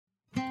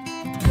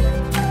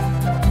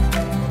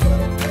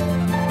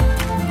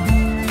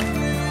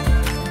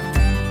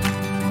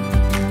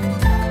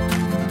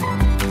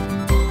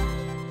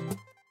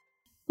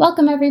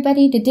Welcome,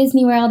 everybody, to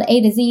Disney World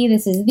A to Z.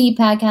 This is the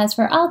podcast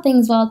for all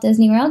things Walt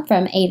Disney World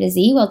from A to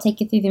Z. We'll take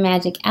you through the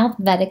magic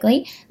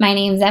alphabetically. My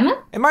name's Emma.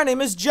 And my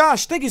name is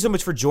Josh. Thank you so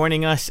much for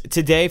joining us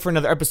today for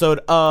another episode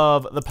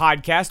of the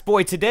podcast.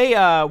 Boy, today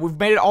we've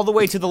made it all the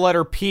way to the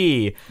letter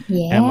P,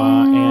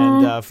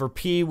 Emma. And for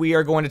P, we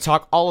are going to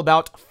talk all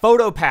about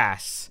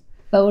PhotoPass.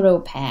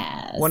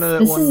 PhotoPass.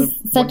 This is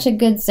such a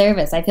good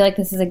service. I feel like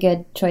this is a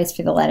good choice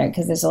for the letter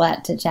because there's a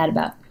lot to chat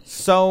about.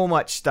 So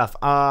much stuff.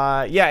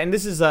 And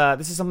this is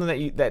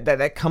something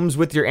that comes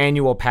with your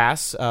annual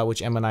pass,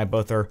 which Emma and I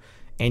both are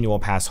annual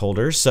pass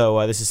holders.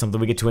 So this is something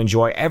we get to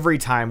enjoy every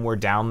time we're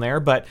down there.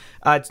 But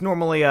it's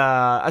normally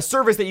a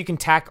service that you can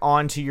tack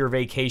on to your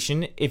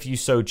vacation if you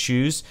so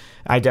choose.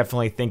 I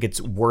definitely think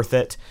it's worth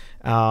it.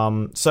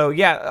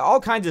 All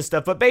kinds of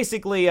stuff. But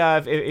basically,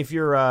 if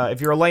you're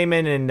a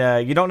layman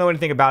and you don't know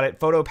anything about it,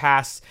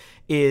 PhotoPass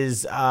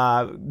is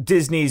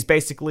Disney's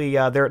basically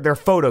their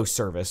photo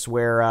service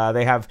where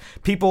they have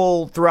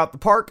people throughout the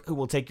park who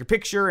will take your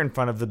picture in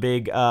front of the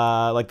big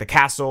like the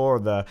castle or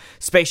the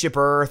Spaceship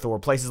Earth or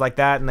places like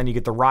that, and then you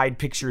get the ride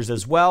pictures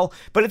as well.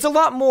 But it's a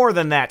lot more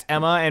than that,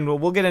 Emma, and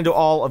we'll get into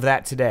all of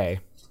that today.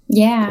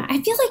 Yeah, I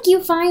feel like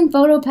you find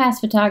PhotoPass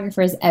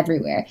photographers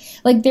everywhere.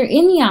 Like, they're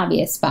in the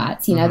obvious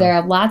spots. You know, there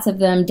are lots of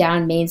them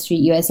down Main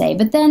Street, USA.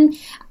 But then,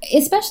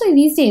 especially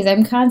these days,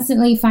 I'm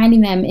constantly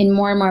finding them in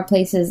more and more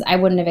places I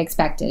wouldn't have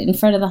expected. In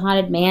front of the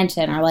Haunted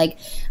Mansion or, like,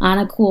 on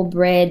a cool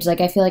bridge. Like,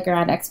 I feel like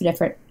around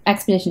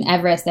Expedition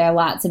Everest, there are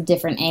lots of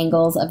different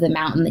angles of the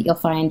mountain that you'll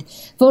find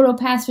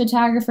PhotoPass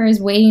photographers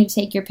waiting to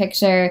take your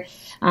picture.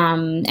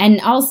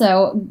 And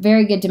also,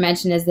 very good to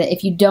mention is that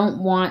if you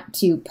don't want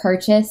to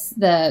purchase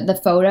the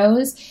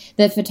photos,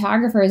 the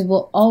photographers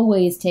will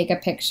always take a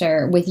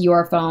picture with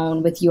your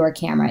phone, with your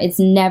camera. It's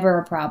never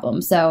a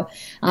problem. So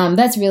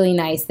that's really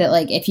nice that,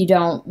 like, if you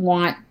don't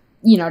want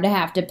to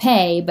have to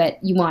pay,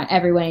 but you want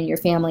everyone in your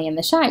family in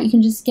the shot, you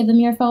can just give them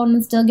your phone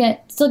and still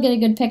get a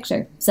good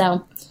picture.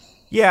 So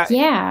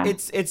yeah,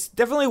 it's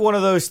definitely one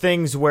of those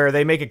things where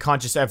they make a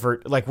conscious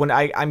effort. Like when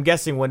I'm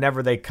guessing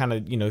whenever they kind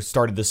of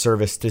started the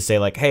service to say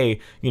like,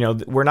 hey,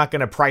 we're not going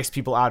to price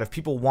people out. If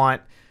people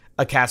want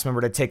a cast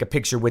member to take a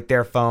picture with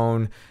their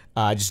phone,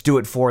 just do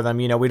it for them.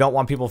 We don't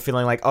want people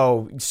feeling like,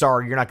 oh,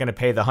 sorry, you're not going to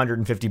pay the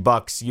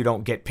 $150. You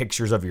don't get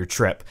pictures of your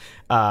trip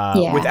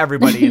with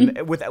everybody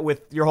and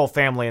with your whole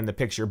family in the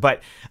picture.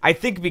 But I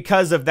think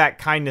because of that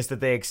kindness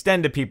that they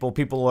extend to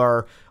people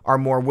are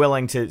more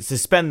willing to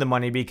spend the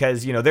money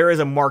because, there is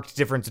a marked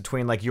difference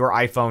between like your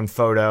iPhone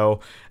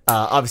photo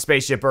of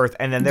Spaceship Earth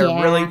and then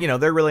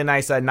they're really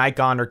nice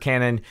Nikon or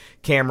Canon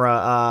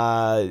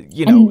camera.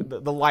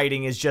 The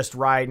lighting is just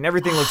right and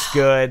everything looks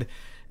good.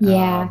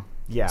 Yeah.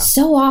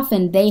 So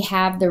often they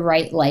have the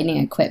right lighting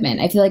equipment.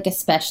 I feel like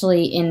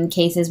especially in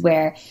cases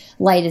where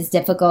light is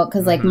difficult,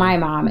 because like my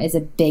mom is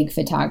a big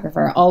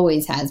photographer,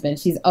 always has been.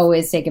 She's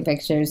always taken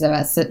pictures of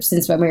us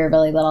since when we were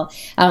really little.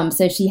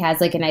 So she has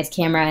like a nice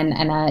camera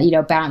and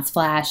a bounce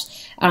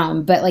flash.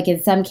 But like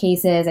in some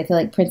cases, I feel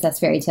like Princess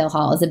Fairy Tale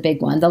Hall is a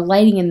big one. The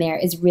lighting in there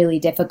is really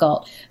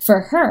difficult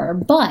for her.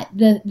 But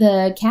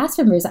the cast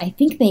members, I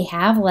think they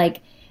have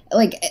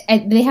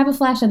they have a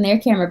flash on their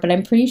camera, but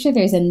I'm pretty sure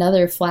there's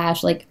another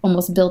flash like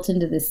almost built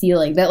into the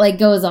ceiling that like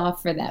goes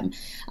off for them.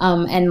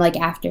 And like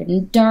after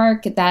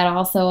dark, that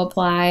also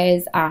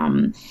applies.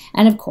 And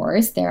of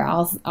course, there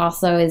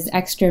also is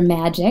extra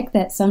magic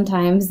that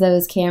sometimes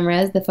those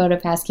cameras, the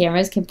PhotoPass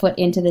cameras, can put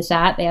into the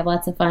shot. They have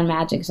lots of fun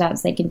magic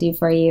shots they can do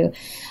for you.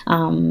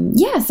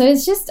 So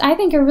it's just, I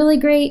think, a really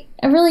great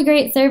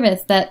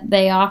service that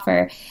they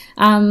offer.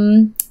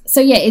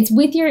 It's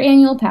with your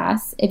annual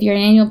pass. If you're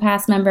an annual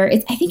pass member,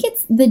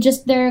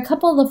 there are a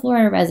couple of the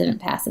Florida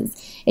resident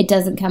passes it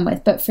doesn't come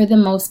with, but for the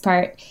most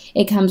part,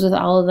 it comes with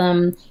all of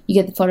them.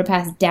 You get the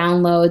PhotoPass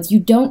downloads. You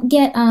don't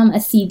get a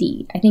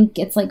CD. I think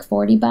it's like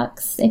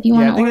 $40 if you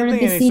want to order the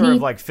CD. Any sort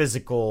of like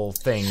physical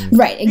thing,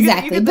 right?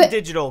 Exactly. You get the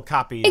digital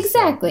copies,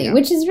 exactly,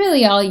 which is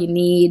really all you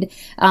need.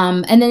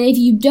 And then if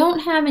you don't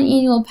have an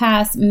annual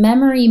pass,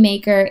 Memory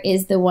Maker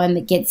is the one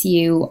that gets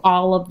you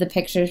all of the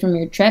pictures from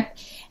your trip.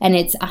 And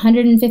it's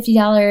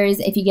 $150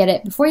 if you get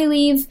it before you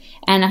leave,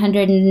 and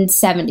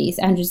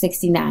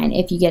 $169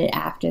 if you get it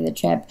after the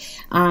trip.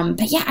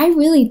 I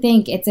really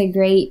think it's a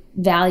great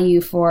value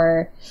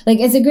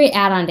it's a great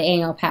add-on to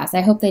annual pass.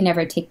 I hope they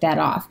never take that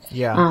off.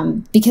 Yeah.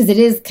 Because it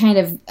is kind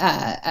of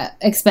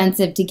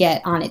expensive to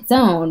get on its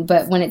own,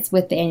 but when it's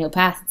with the annual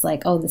pass, it's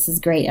like, oh, this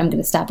is great. I'm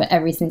going to stop at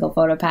every single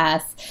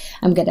PhotoPass.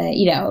 I'm going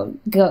to,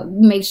 go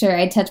make sure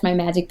I touch my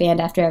magic band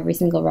after every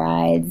single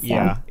ride. So.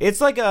 Yeah. It's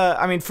like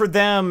for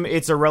them,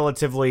 it's a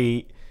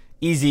relatively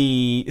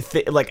easy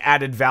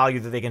added value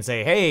that they can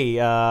say,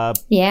 hey,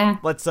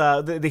 let's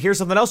here's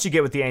something else you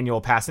get with the annual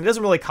pass, and it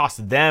doesn't really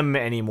cost them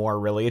anymore.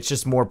 Really, it's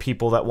just more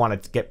people that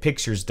want to get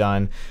pictures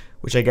done,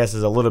 which I guess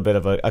is a little bit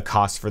of a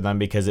cost for them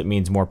because it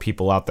means more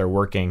people out there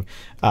working.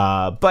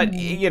 But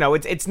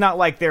it's not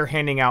like they're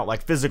handing out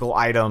like physical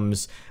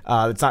items.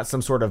 It's not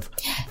some sort of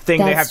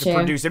thing they have to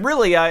produce. And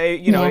really,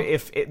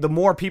 if the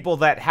more people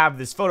that have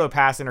this photo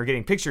pass and are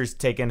getting pictures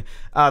taken,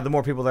 the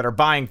more people that are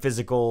buying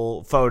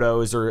physical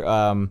photos or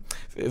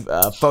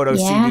photo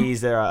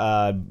CDs,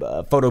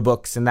 photo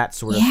books, and that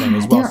sort of thing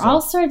as well. There are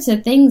all sorts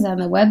of things on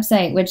the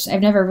website, which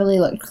I've never really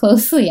looked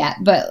closely at,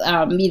 but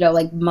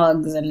like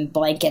mugs and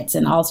blankets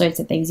and all sorts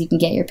of things you can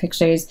get your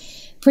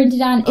pictures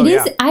printed on.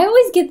 I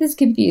always get this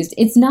confused.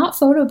 It's not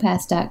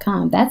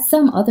photopass.com. That's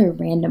some other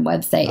random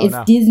website. It's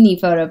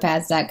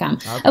disneyphotopass.com.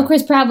 Okay. Of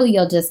course, probably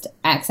you'll just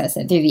access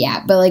it through the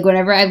app, but like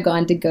whenever I've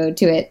gone to go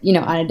to it,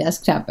 on a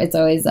desktop, it's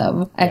always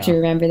I have to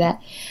remember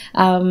that.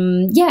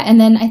 And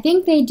then I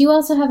think they do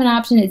also have an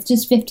option. It's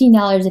just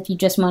 $15 if you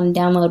just want to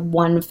download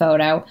one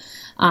photo.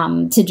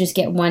 To just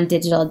get one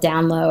digital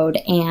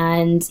download.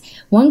 And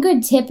one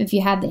good tip if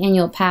you have the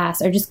annual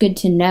pass, or just good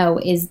to know,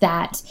 is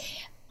that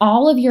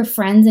all of your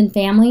friends and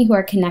family who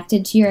are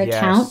connected to your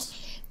account,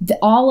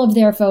 all of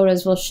their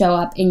photos will show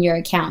up in your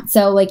account.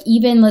 So like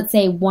even let's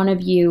say one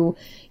of you,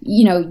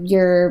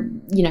 your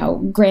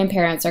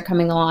grandparents are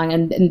coming along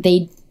and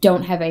they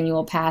don't have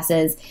annual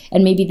passes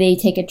and maybe they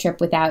take a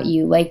trip without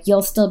you, like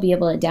you'll still be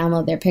able to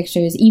download their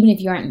pictures even if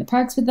you aren't in the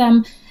parks with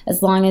them,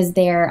 as long as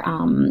their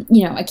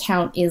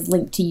account is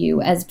linked to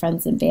you as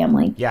friends and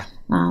family.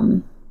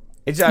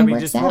 It's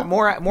just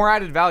more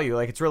added value.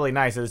 Like it's really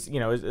nice,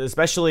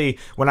 especially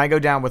when I go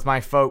down with my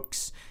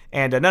folks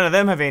and none of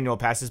them have annual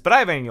passes, but I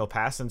have an annual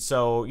pass, and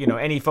so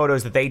any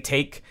photos that they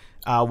take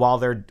while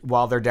they're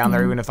down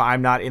there, even if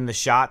I'm not in the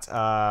shot,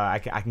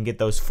 I can get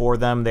those for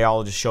them. They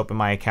all just show up in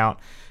my account.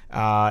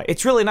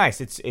 It's really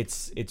nice.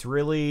 It's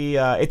really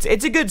it's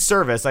a good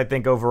service, I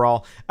think,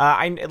 overall.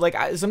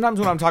 Sometimes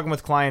when I'm talking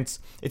with clients,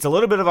 it's a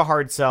little bit of a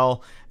hard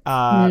sell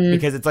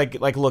because it's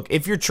like look,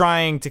 if you're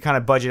trying to kind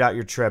of budget out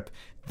your trip,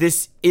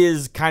 this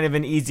is kind of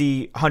an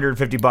easy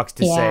 $150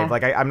 to save.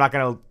 Like I'm not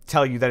going to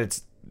tell you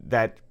that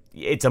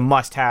it's a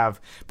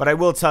must-have, but I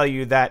will tell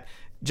you that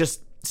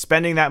just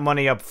spending that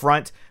money up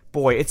front,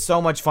 boy, it's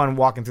so much fun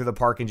walking through the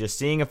park and just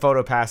seeing a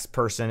PhotoPass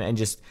person and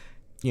just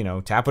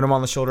tapping them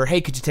on the shoulder.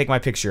 Hey, could you take my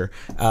picture?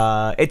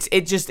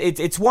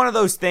 It's one of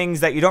those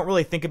things that you don't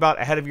really think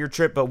about ahead of your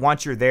trip, but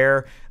once you're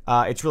there,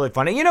 it's really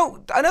fun. And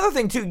another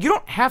thing too, you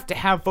don't have to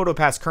have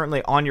PhotoPass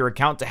currently on your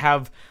account to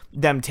have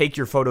them take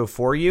your photo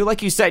for you.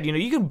 Like you said,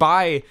 you can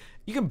buy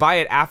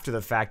it after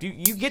the fact.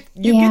 You get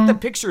the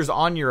pictures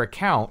on your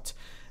account.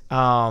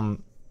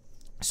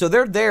 So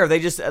they're there. They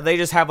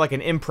just have like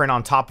an imprint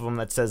on top of them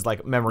that says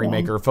like Memory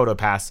Maker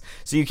PhotoPass.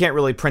 So you can't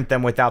really print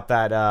them without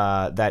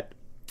that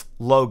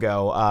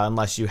logo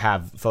unless you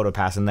have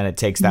PhotoPass, and then it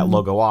takes that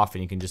logo off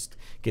and you can just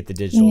get the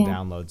digital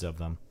downloads of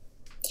them.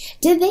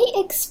 Did they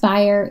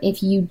expire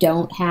if you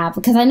don't have,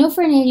 because I know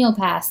for an annual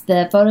pass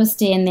the photos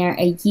stay in there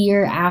a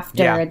year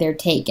after they're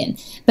taken,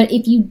 but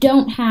if you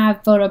don't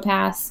have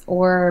PhotoPass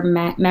or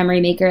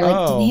Memory Maker,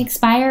 do they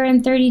expire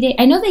in 30 days?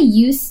 I know they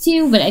used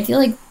to, but I feel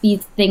like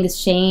these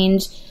things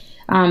change.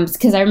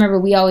 Because I remember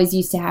we always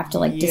used to have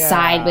to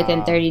decide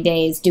within 30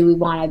 days, do we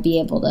want to be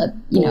able to,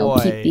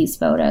 keep these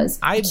photos?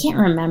 I can't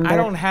remember. I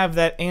don't have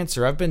that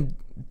answer. I've been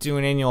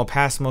doing annual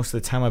pass most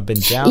of the time I've been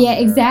down there. Yeah,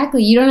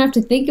 exactly. You don't have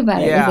to think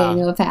about it with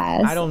annual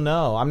pass. I don't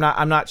know. I'm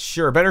not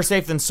sure. Better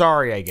safe than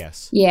sorry, I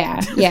guess.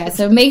 Yeah.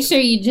 So make sure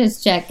you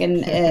just check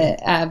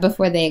and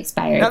before they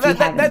expire. Now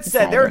that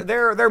said,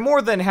 they're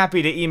more than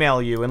happy to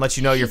email you and let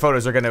you know your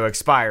photos are going to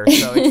expire.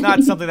 So it's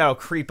not something that'll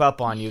creep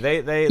up on you.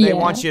 They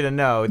want you to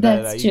know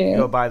that you can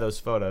go buy those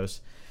photos.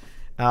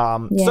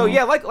 So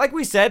like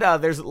we said,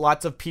 there's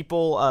lots of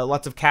people,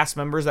 lots of cast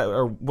members that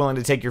are willing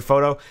to take your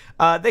photo.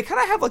 They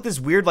kind of have like this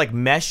weird like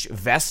mesh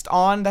vest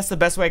on. That's the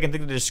best way I can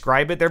think to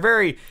describe it. They're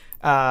very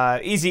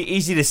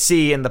easy to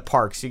see in the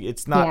parks.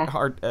 It's not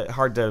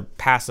hard to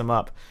pass them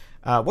up.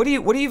 What do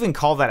you even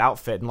call that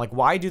outfit, and like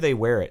why do they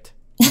wear it?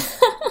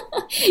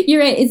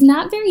 You're right. It's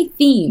not very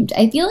themed.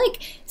 I feel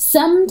like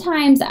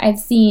sometimes I've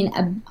seen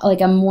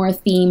a more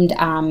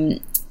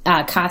themed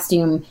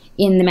costume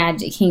in the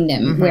Magic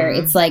Kingdom, where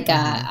it's like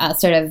a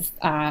sort of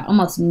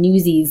almost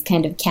Newsies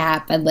kind of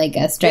cap and like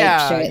a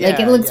striped shirt. Like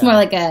it looks more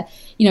like a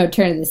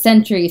turn of the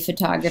century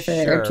photographer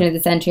or turn of the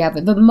century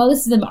outfit. But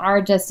most of them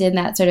are just in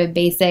that sort of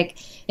basic.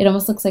 It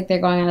almost looks like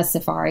they're going on a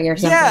safari or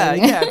something.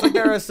 Yeah, it's like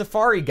they're a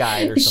safari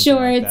guide or something.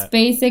 Shorts, like that.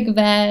 Basic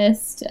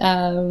vest.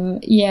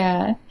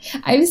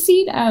 I've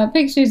seen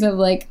pictures of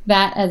like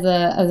that as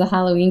a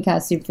Halloween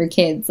costume for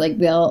kids. Like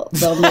they'll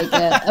make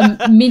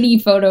a mini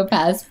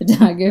PhotoPass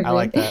photographer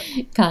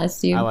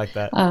costume. I like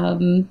that.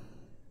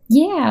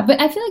 But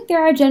I feel like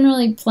there are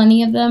generally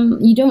plenty of them.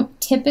 You don't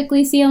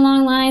typically see a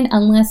long line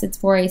unless it's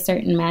for a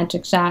certain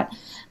magic shot,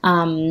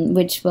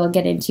 which we'll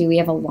get into. We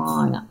have a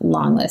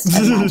long list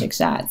of magic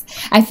shots.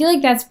 I feel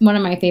like that's one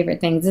of my favorite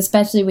things,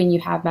 especially when you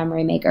have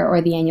Memory Maker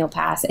or the annual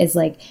pass, is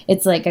like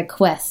it's like a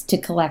quest to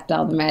collect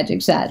all the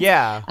magic shots.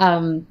 Yeah.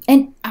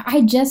 And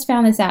I just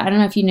found this out. I don't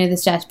know if you knew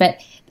this, Josh,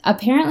 but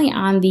apparently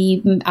on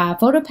the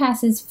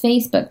PhotoPass's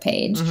Facebook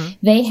page,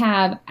 they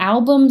have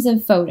albums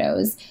of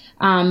photos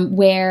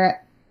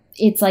where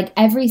it's like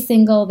every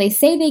single, they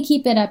say they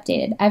keep it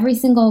updated, every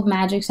single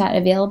magic shot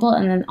available,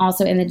 and then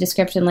also in the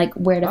description, like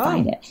where to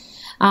find it.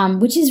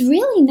 Which is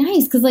really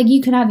nice because, like, you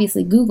can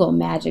obviously Google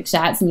magic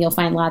shots and you'll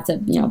find lots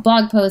of,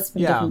 blog posts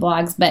from different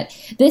blogs. But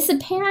this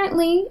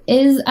apparently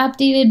is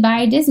updated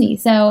by Disney.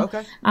 So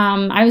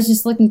I was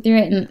just looking through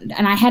it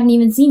and I hadn't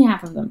even seen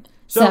half of them.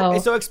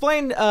 So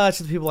explain to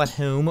the people at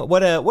home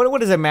what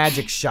is a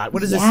magic shot? What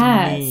does this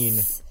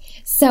mean?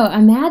 So a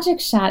magic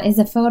shot is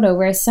a photo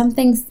where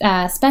something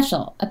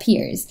special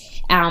appears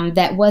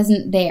that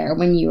wasn't there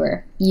when you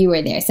were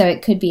there. So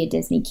it could be a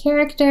Disney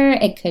character,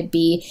 it could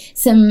be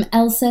some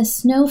Elsa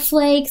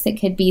snowflakes, it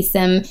could be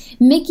some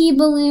Mickey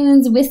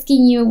balloons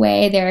whisking you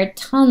away. There are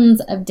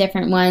tons of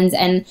different ones,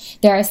 and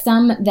there are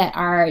some that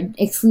are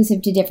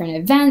exclusive to different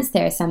events.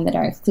 There are some that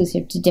are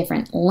exclusive to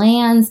different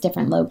lands,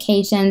 different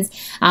locations.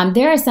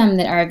 There are some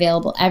that are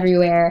available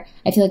everywhere.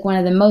 I feel like one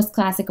of the most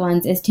classic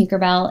ones is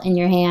Tinkerbell in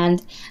your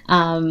hand.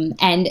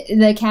 And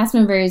the cast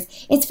members,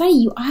 it's funny,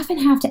 you often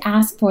have to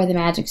ask for the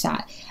magic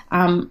shot.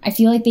 I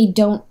feel like they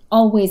don't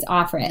always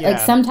offer it. Like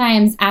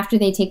sometimes after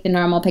they take the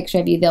normal picture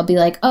of you, they'll be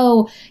like,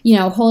 oh,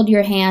 hold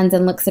your hands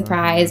and look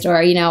surprised,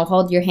 or,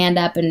 hold your hand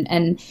up,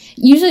 and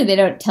usually they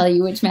don't tell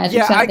you which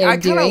magic shot they're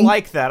doing.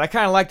 I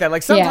kind of like that.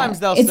 Like sometimes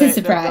they'll say, a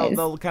surprise.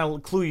 They'll kind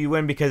of clue you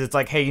in because it's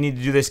like, hey, you need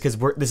to do this because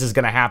this is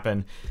going to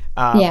happen.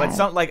 But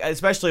some, like,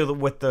 especially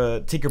with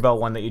the Tinkerbell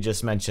one that you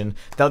just mentioned,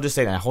 they'll just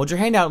say, now hold your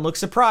hand out and look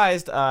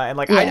surprised. And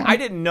like, I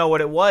didn't know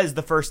what it was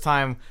the first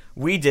time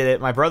we did it,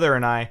 my brother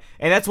and I,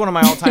 and that's one of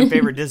my all-time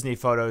favorite Disney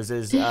photos.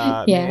 Is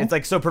it's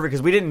like so perfect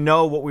because we didn't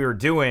know what we were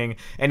doing,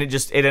 and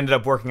it ended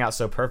up working out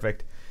so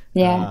perfect.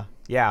 Yeah.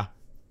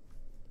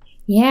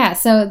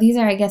 So these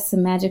are, I guess,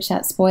 some magic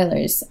shot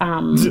spoilers.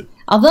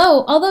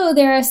 Although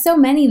there are so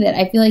many that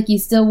I feel like you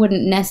still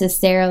wouldn't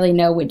necessarily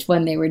know which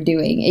one they were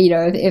doing.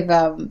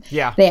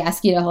 If they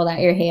ask you to hold out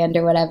your hand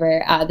or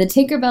whatever. The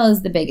Tinkerbell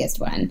is the biggest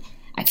one.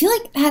 I feel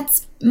like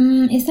that's,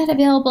 is that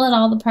available at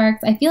all the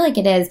parks? I feel like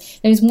it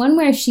is. There's one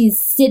where she's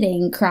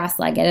sitting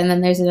cross-legged, and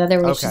then there's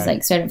another where she's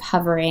like sort of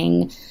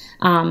hovering.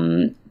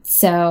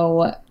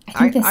 So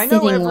I think the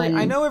sitting one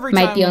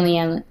might be only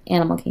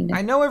Animal Kingdom.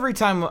 I know every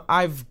time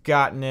I've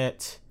gotten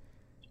it,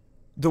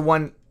 the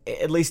one,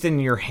 at least in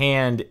your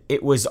hand,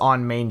 it was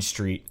on Main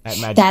Street at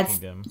Magic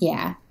Kingdom.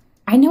 Yeah.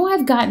 I know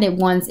I've gotten it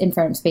once in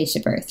front of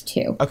Spaceship Earth,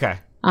 too. Okay.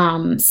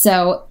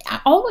 So I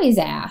always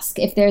ask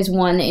if there's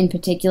one in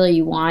particular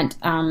you want.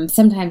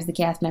 Sometimes the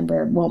cast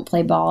member won't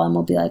play ball and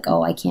will be like,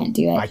 oh, I can't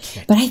do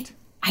it.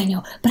 I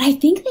know, but I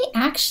think they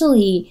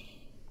actually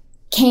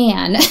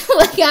can.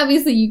 Like,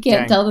 obviously you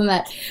can't tell them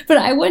that.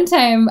 But one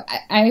time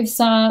I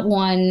saw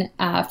one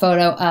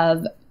photo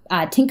of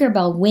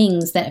Tinkerbell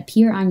wings that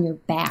appear on your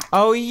back.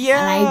 Oh,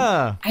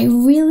 yeah. I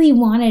really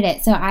wanted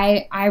it. So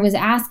I was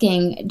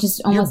asking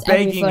just almost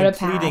every PhotoPass.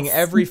 Pleading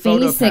every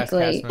PhotoPass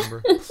cast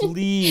member,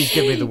 please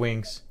give me the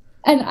wings.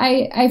 And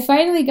I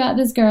finally got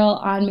this girl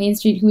on Main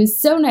Street who was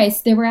so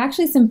nice. There were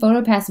actually some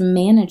PhotoPass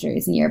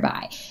managers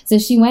nearby. So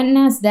she went and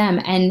asked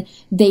them, and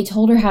they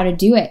told her how to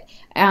do it.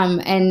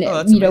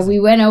 We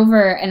went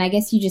over, and I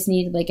guess you just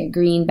needed like a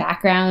green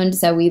background.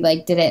 So we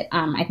did it,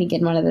 I think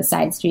in one of the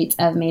side streets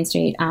of Main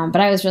Street.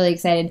 But I was really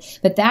excited.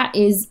 But that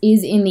is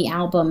in the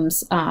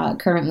albums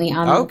currently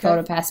on the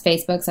PhotoPass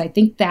Facebook. So I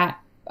think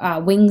that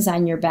Wings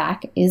on Your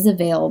Back is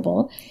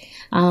available.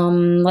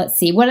 Let's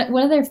see. What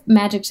other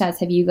magic shots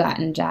have you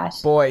gotten,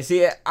 Josh? Boy,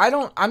 see,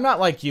 I'm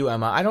not like you,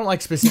 Emma. I don't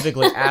like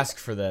specifically ask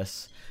for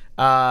this.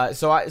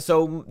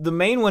 So the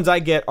main ones I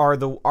get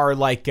are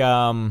like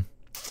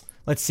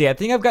let's see. I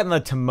think I've gotten the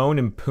Timon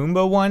and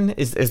Pumbaa one.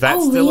 Is that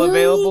still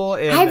available?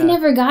 I've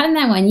never gotten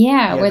that one.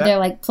 Yeah, where they're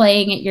like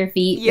playing at your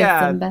feet.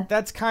 Yeah, with Simba.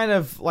 That's kind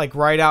of like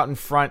right out in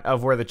front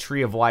of where the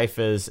Tree of Life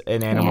is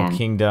in Animal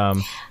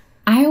Kingdom.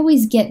 I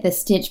always get the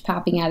Stitch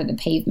popping out of the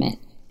pavement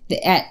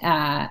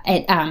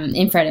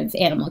in front of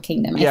Animal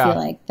Kingdom. I feel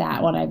like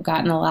that one I've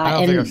gotten a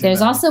lot. And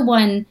there's also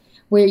one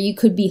where you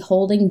could be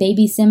holding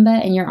baby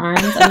Simba in your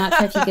arms. I'm not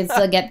sure if you can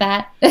still get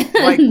that.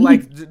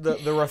 like the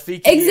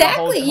Rafiki.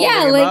 Exactly.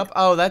 Holding him up?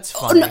 Oh, that's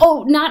funny.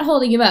 Oh, not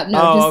holding him up.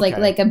 No,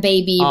 like a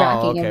baby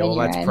rocking him in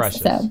your arms.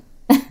 Precious. So.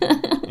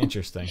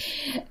 Interesting.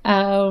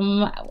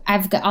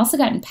 I've also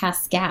gotten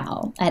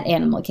Pascal at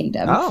Animal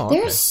Kingdom. Oh, okay.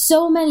 There's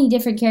so many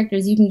different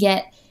characters you can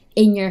get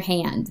in your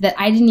hand that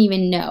I didn't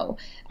even know.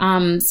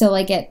 So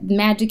like at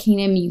Magic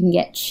Kingdom, you can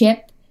get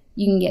Chip.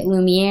 You can get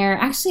Lumiere.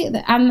 Actually,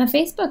 on the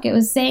Facebook, it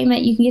was saying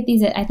that you can get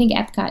these at, I think,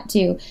 Epcot,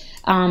 too.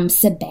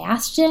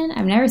 Sebastian.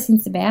 I've never seen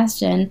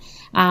Sebastian.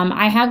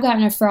 I have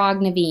gotten a Frog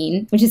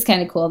Naveen, which is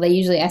kind of cool. They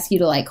usually ask you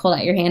to, like, hold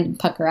out your hand and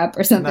pucker up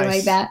or something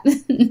like that.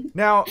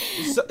 Now,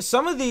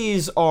 some of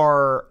these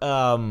are...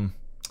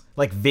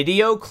 like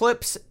video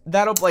clips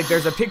that'll like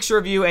there's a picture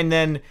of you and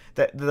then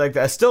like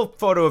a still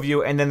photo of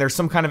you and then there's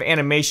some kind of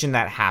animation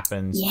that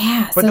happens.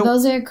 Yeah, but so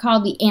those are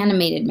called the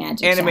animated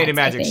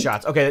magic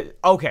shots.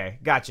 Okay,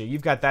 gotcha.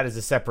 You've got that as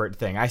a separate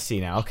thing. I see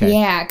now. Okay.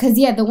 Yeah, because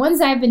the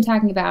ones I've been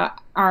talking about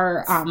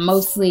are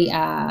mostly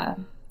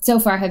so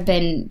far have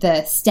been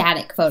the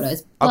static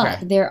photos.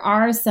 But there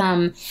are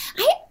some.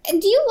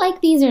 Do you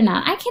like these or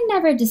not? I can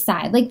never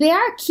decide. Like, they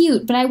are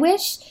cute, but I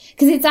wish,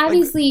 because it's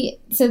obviously,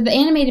 so the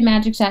animated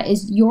magic shot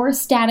is your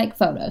static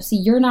photo, so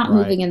you're not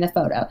moving in the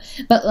photo,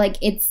 but like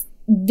it's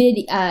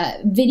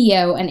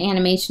video and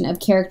animation of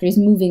characters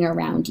moving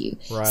around you.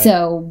 Right.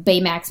 So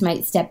Baymax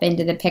might step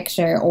into the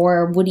picture,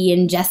 or Woody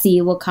and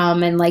Jesse will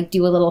come and like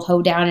do a little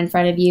hoedown in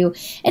front of you,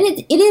 and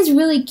it is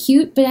really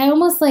cute. But I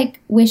almost like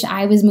wish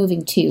I was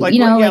moving too. Like,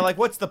 like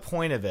what's the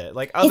point of it?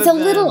 Like, it's a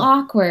little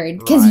awkward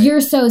because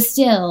you're so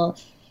still.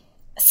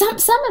 Some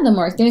of them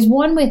work. There's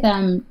one with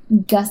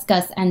Gus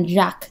and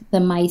Jacques, the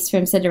mice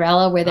from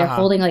Cinderella, where they're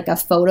holding like a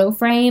photo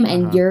frame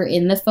and you're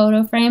in the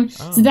photo frame.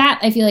 Oh. So that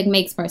I feel like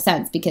makes more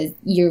sense because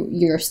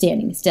you're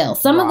standing still.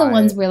 Some of the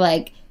ones where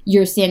like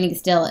you're standing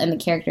still and the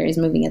character is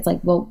moving, it's like,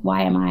 well,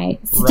 why am I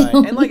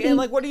still moving? And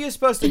what are you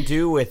supposed to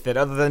do with it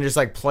other than just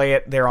like play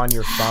it there on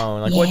your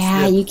phone? Like, what's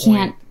the you point?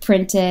 Can't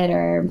print it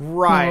or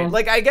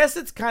Like, I guess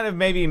it's kind of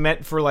maybe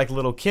meant for like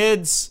little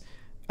kids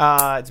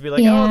to be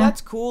like, oh,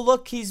 that's cool.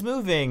 Look, he's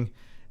moving.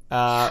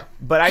 But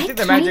I think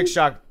the magic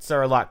shots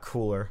are a lot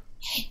cooler.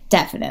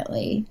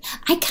 Definitely.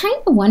 I kind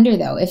of wonder,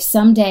 though, if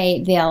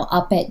someday they'll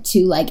up it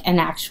to like an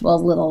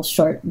actual little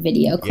short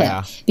video clip.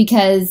 Yeah.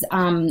 Because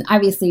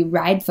obviously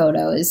Ride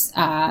Photos,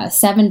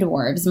 Seven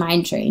Dwarves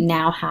Mine Train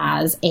now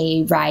has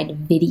a ride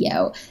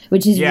video,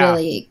 which is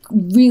really,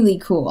 really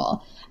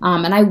cool.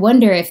 And I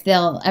wonder if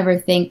they'll ever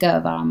think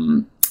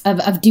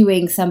of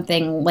doing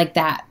something like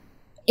that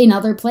in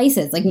other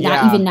places, like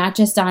not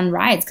just on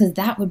rides, because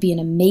that would be an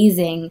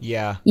amazing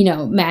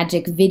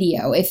magic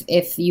video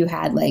if you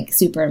had like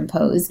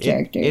superimposed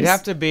characters. It'd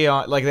have to be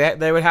on like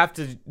they would have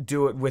to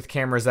do it with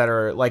cameras that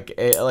are like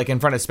in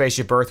front of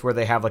Spaceship Earth where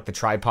they have like the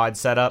tripod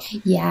set up.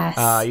 Yes.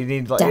 You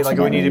need like it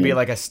would need to be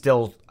like a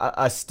still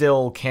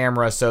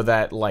camera so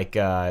that like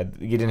you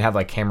didn't have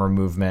like camera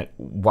movement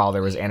while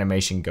there was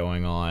animation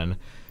going on.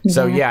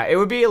 So it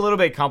would be a little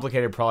bit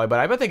complicated probably, but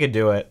I bet they could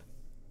do it.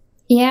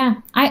 Yeah,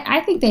 I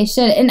think they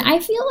should. And I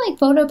feel like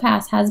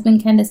PhotoPass has been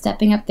kind of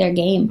stepping up their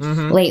game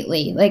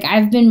lately. Like,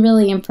 I've been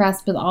really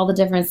impressed with all the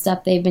different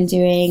stuff they've been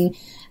doing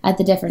at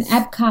the different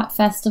Epcot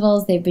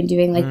festivals. They've been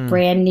doing, like,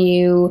 brand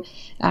new,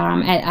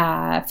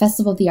 at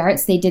Festival of the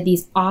Arts, they did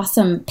these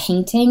awesome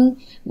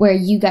painting where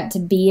you got to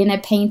be in a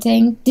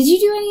painting. Did you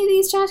do any of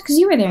these, Josh? Because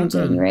you were there in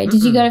January.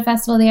 Did you go to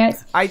Festival of the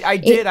Arts? I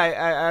did.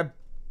 I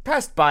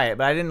passed by it,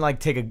 but I didn't, like,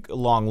 take a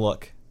long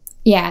look.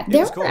 Yeah,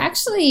 there were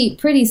actually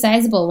pretty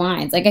sizable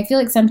lines. Like, I feel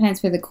like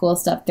sometimes for the cool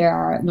stuff, there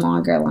are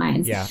longer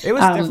lines. Yeah, it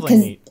was definitely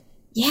neat.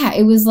 Yeah,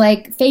 it was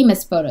like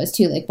famous photos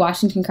too, like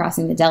Washington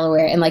crossing the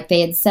Delaware, and like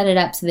they had set it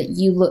up so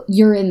that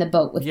you're in the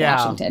boat with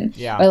Washington,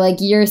 or like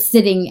you're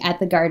sitting at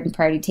the garden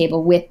party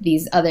table with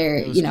these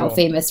other cool.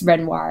 famous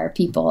Renoir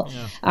people.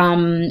 Yeah.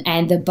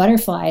 And the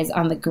butterflies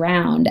on the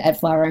ground at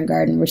Flower and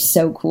Garden were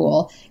so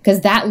cool because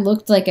that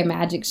looked like a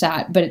magic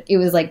shot, but it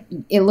was like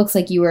it looks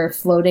like you were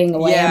floating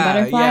away on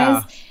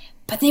butterflies. Yeah.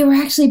 But they were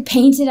actually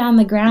painted on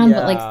the ground,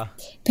 but like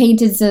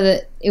painted so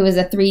that it was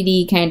a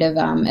 3D kind of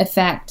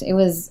effect. It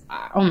was,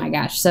 oh my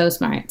gosh, so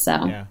smart.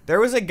 So there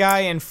was a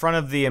guy in front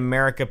of the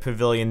America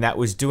Pavilion that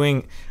was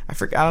doing, I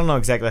don't know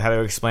exactly how to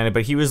explain it,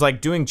 but he was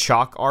like doing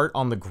chalk art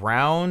on the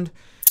ground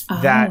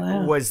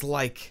was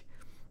like,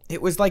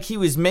 it was like he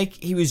was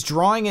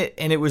drawing it,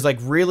 and it was like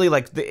really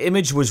like the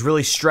image was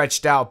really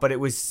stretched out, but it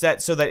was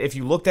set so that if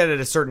you looked at it at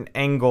a certain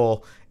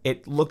angle,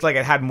 it looked like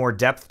it had more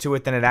depth to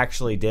it than it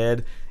actually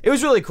did. It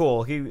was really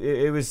cool.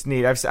 It was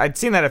neat. I'd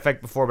seen that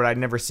effect before, but I'd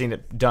never seen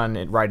it done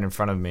right in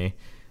front of me.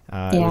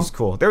 It was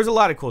cool. There was a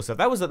lot of cool stuff.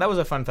 That was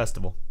a fun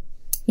festival.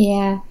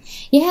 Yeah.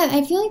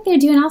 I feel like they're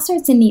doing all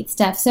sorts of neat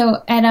stuff.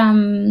 So at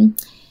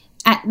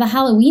the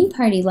Halloween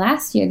party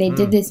last year, they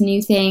did this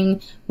new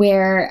thing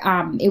where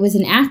it was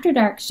an after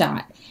dark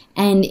shot.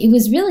 And it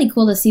was really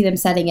cool to see them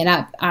setting it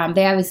up.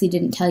 They obviously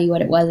didn't tell you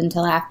what it was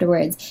until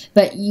afterwards.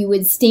 But you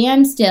would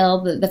stand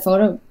still. The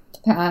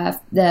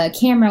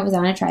camera was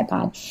on a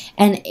tripod.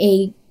 And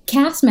a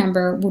cast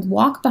member would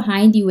walk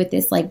behind you with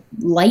this like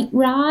light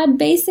rod,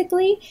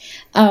 basically.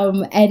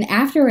 And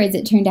afterwards,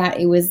 it turned out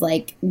it was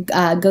like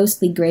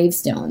ghostly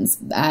gravestones,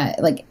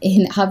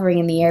 hovering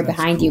in the air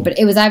behind you. But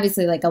it was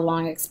obviously like a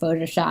long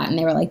exposure shot, and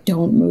they were like,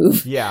 "Don't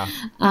move." Yeah.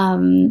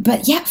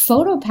 But yeah,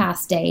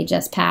 PhotoPass Day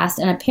just passed,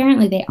 and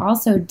apparently they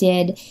also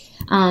did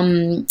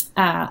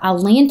a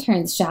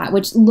lanterns shot,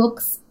 which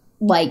looks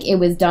like it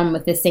was done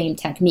with the same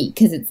technique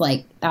because it's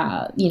like,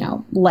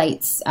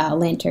 lights,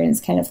 lanterns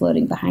kind of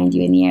floating behind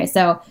you in the air.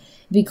 So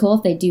it'd be cool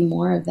if they do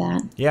more of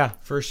that. Yeah,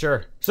 for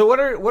sure. So what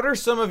are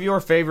some of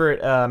your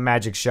favorite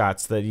magic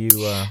shots that you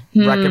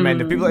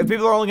recommend? If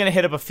people are only going to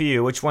hit up a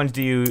few, which ones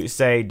do you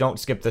say don't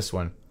skip this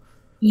one?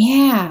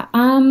 Yeah.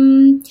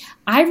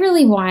 I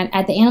really want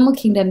at the Animal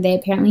Kingdom. They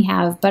apparently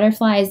have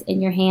butterflies in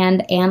your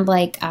hand and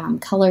like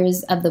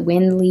colors of the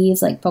wind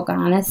leaves, like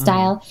Pocahontas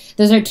style.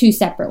 Those are two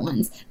separate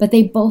ones, but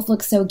they both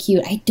look so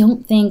cute. I feel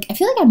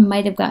like I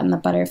might have gotten the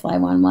butterfly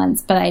one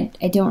once, but I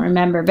don't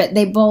remember. But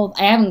they both.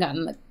 I haven't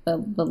gotten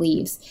the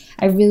leaves.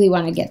 I really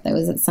want to get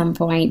those at some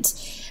point.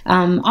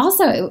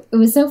 Also, it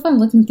was so fun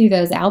looking through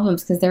those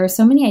albums because there were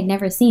so many I'd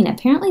never seen.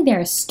 Apparently, there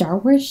are Star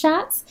Wars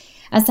shots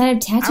outside of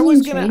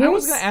Tatooine I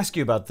was gonna ask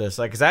you about this,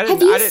 like, because I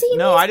didn't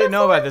know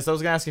about this. I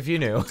was gonna ask if you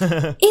knew.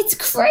 It's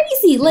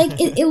crazy. Like,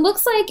 it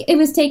looks like it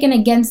was taken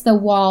against the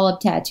wall of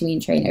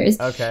Tatooine trainers.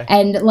 Okay.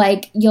 And,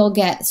 like, you'll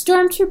get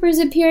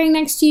stormtroopers appearing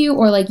next to you,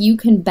 or, like, you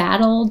can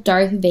battle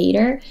Darth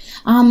Vader.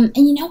 And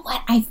you know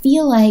what? I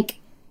feel like,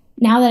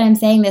 now that I'm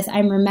saying this,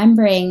 I'm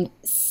remembering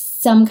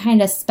some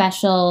kind of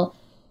special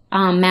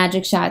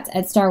magic shots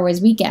at Star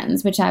Wars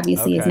Weekends, which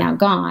obviously is now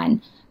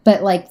gone.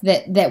 But, like,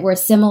 that were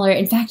similar.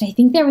 In fact, I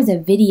think there was a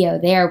video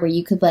there where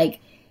you could, like,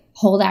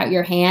 hold out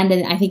your hand,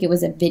 and I think it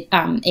was a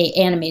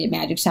animated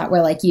magic shot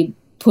where, like, you'd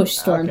push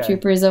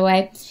stormtroopers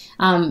away.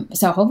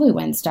 So hopefully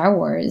when Star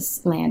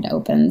Wars Land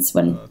opens,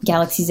 when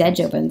Galaxy's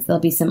Edge opens, there'll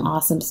be some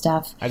awesome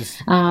stuff. I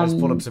just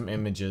pulled up some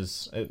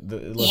images. It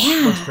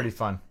looks pretty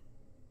fun.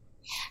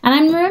 And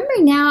I'm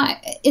remembering now,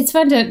 it's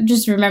fun to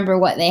just remember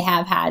what they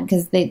have had,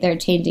 because they're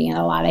changing it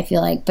a lot, I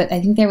feel like. But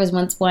I think there was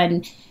once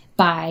one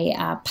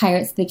by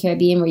Pirates of the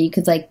Caribbean where you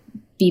could, like,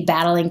 be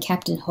battling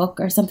Captain Hook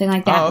or something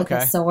like that with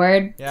a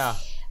sword. Yeah.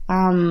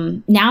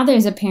 Now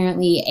there's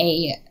apparently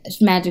a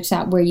magic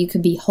shot where you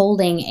could be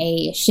holding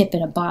a ship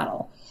in a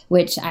bottle,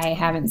 which I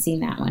haven't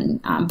seen that one.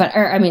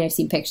 I've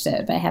seen pictures of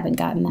it, but I haven't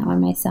gotten that one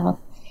myself.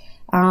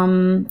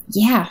 Tinkerbell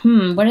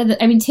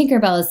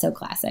is so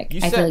classic.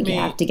 I feel like you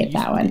have to get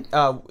that one.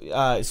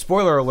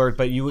 Spoiler alert,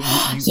 but you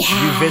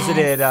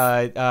visited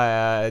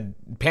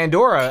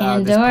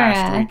Pandora this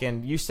past week,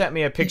 and you sent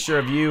me a picture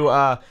of you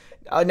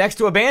next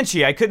to a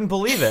banshee. I couldn't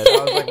believe it.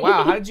 I was like,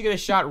 wow, how did you get a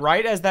shot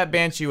right as that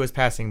banshee was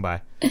passing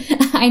by?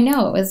 I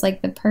know, it was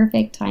like the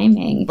perfect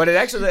timing. But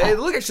it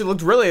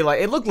looked really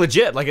like, it looked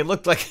legit. Like it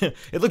looked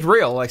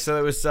real. Like, so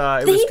it was cool.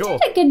 They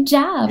did a good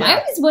job. Yeah.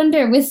 I always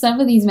wonder with some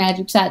of these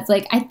magic shots,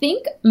 like, I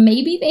think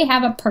maybe they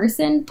have a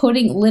person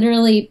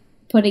literally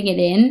putting it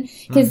in,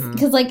 because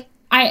like,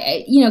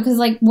 because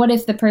like, what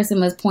if the person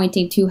was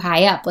pointing too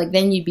high up? Like,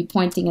 then you'd be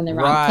pointing in the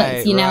wrong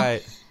place, you know?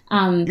 Right.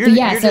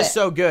 You're just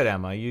so good,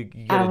 Emma. You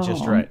get it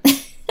just right.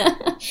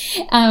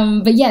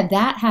 But yeah,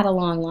 that had a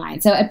long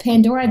line. So at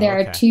Pandora, there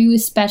are two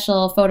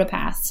special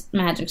PhotoPass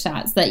magic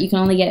shots that you can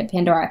only get at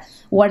Pandora.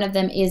 One of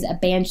them is a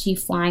banshee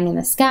flying in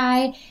the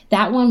sky.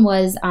 That one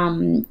was,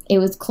 it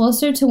was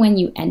closer to when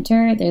you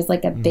enter. There's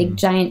like a big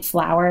giant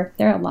flower.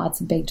 There are lots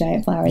of big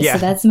giant flowers, so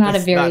that's not a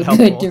very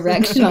good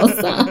directional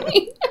sign.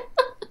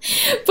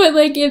 But,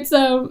 like, it's,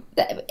 how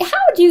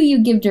do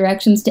you give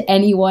directions to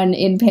anyone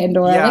in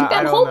Pandora? Yeah, like,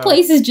 that whole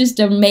place is just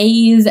a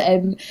maze,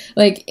 and,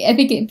 like, I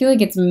feel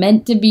like it's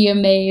meant to be a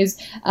maze.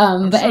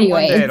 But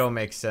anyway. One day it'll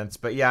make sense.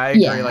 But, yeah, I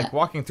agree. Yeah. Like,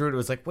 walking through it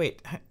was like,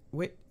 wait,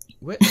 what?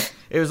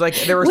 It was like,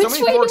 there were so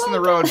many forks in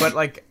the road, but,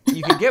 like,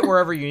 you could get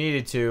wherever you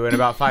needed to in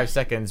about 5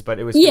 seconds, but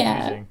it was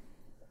confusing.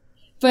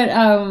 But,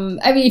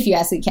 if you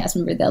ask the cast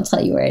member, they'll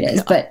tell you where it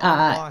is. But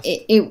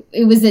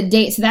it was a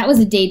day. So that was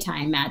a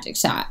daytime magic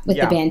shot with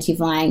the banshee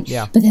flying.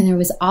 Yeah. But then there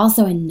was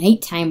also a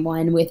nighttime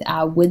one with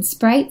wood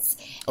sprites.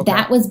 Okay.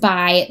 That was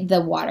by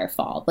the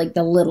waterfall, like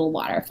the little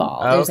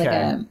waterfall. There's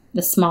like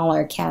the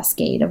smaller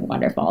cascade of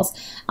waterfalls.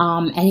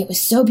 And it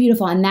was so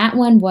beautiful. And that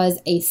one was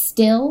a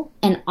still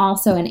and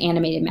also an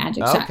animated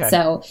magic shot.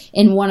 So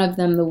in one of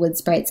them, the wood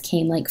sprites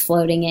came like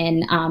floating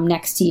in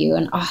next to you.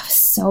 And it was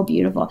so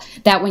beautiful.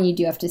 That one you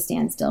do have to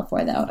stand still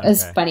for, though. It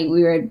was funny.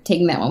 We were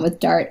taking that one with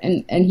Dart,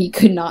 and he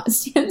could not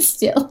stand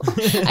still.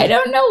 I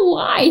don't know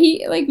why.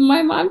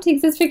 My mom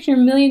takes this picture a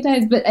million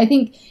times, but I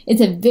think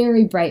it's a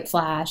very bright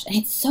flash. And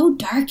it's so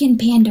dark in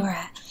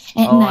Pandora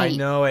at night.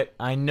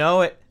 I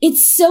know it.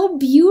 It's so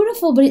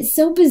beautiful, but it's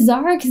so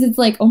bizarre because it's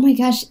like, oh my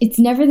gosh, it's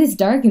never this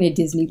dark in a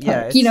Disney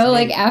park.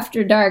 Like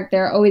after dark,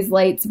 there are always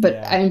lights, but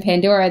in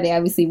Pandora, they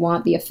obviously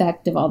want the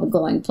effect of all the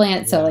glowing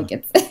plants. So like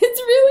it's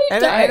really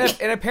dark.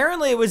 And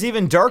apparently it was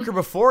even darker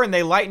before, and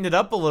they lightened it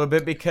up a little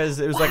bit because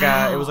it was like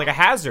a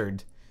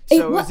hazard.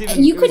 So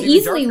you could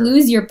easily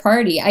lose your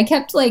party. I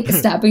kept like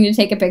stopping to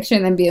take a picture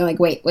and then being like,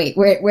 wait,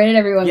 where did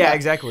everyone go? Yeah,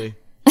 exactly.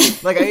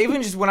 Like,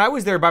 even just when I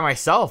was there by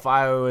myself,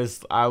 I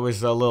was a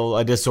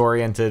little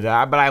disoriented,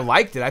 but I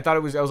liked it. I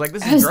was like,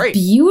 this is great.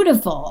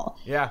 Beautiful.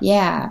 Yeah.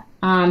 Yeah.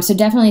 So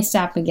definitely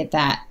stop and get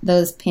that.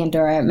 Those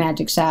Pandora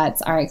magic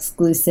shots are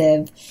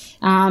exclusive.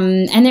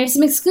 And there's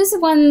some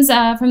exclusive ones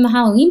from the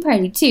Halloween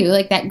party, too.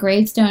 Like that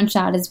gravestone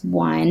shot is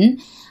one.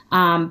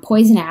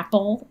 Poison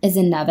Apple is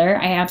another.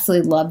 I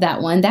absolutely love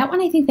that one. That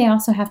one, I think they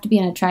also have to be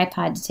on a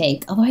tripod to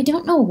take, although I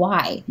don't know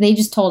why. They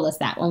just told us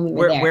that when we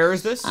were there. Where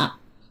is this?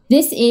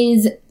 This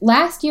is,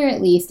 last year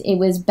at least, it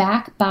was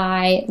back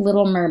by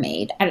Little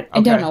Mermaid. I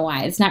don't know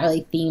why. It's not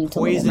really themed to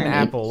Little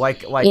Mermaid. Poison apple,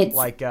 like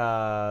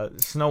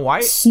Snow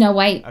White? Snow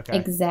White,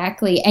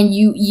 exactly. And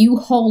you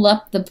hold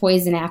up the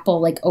poison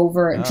apple like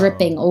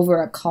dripping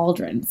over a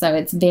cauldron. So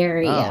it's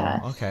very,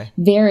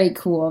 very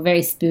cool,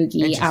 very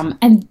spooky.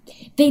 And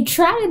they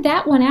trotted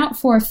that one out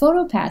for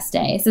PhotoPass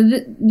Day. So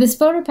this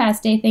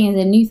PhotoPass Day thing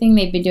is a new thing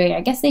they've been doing.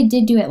 I guess they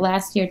did do it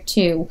last year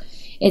too.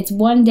 It's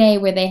one day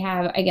where they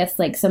have, I guess,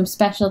 like some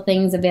special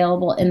things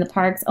available in the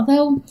parks.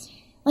 Although,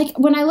 like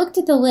when I looked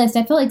at the list,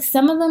 I felt like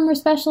some of them were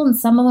special and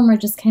some of them were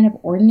just kind of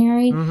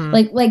ordinary. Mm-hmm.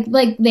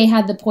 Like they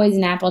had the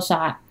poison apple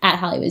shot at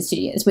Hollywood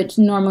Studios, which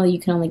normally you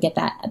can only get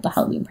that at the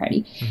Halloween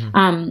party.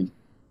 Mm-hmm.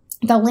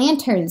 The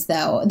lanterns,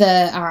 though,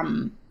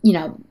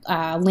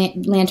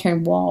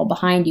 lantern wall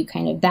behind you,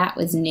 kind of, that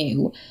was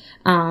new.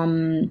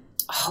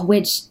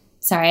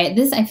 Sorry,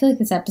 I feel like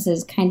this episode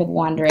is kind of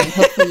wandering.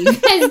 Hopefully you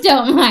guys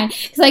don't mind.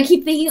 Because I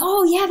keep thinking,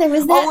 oh, yeah, there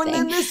was that thing. And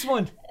then this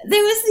one.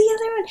 There was the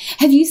other one.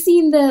 Have you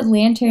seen the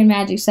lantern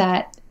magic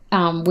shot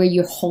where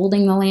you're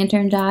holding the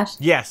lantern, Josh?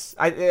 Yes.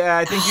 I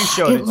think you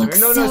showed it. Looks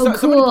no, so cool.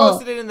 Somebody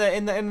posted it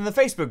in the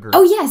Facebook group.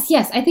 Oh,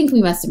 yes. I think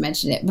we must have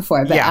mentioned it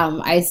before. But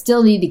I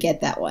still need to get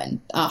that one.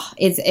 Oh,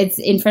 it's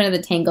in front of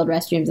the Tangled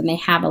restrooms, and they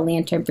have a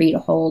lantern for you to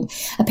hold.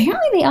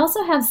 Apparently, they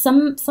also have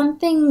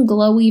something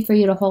glowy for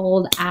you to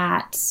hold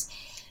at...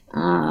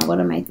 what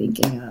am I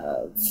thinking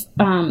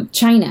of?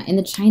 China, in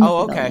the China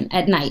Pavilion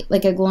at night,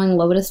 like a glowing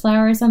lotus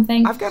flower or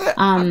something. I've got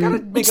to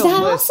make a list.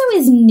 That also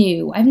is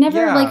new. I've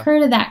never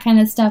heard of that kind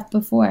of stuff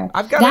before.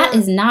 That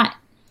is not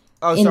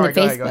in the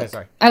Facebook. Go ahead,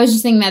 sorry. I was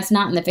just thinking that's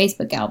not in the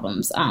Facebook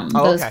albums.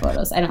 Those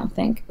photos, I don't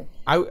think.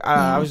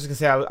 I was just gonna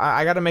say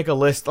I got to make a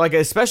list, like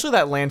especially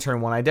that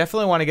lantern one. I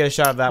definitely want to get a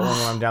shot of that one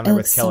when I'm down there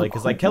with Kelly,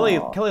 because like Kelly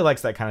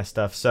likes that kind of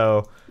stuff.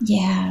 So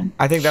yeah,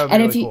 I think that would be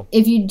really cool.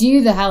 If you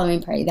do the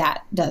Halloween party,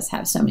 that does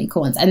have so many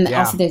cool ones, and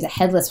also there's a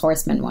headless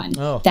horseman one.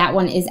 That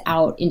one is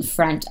out in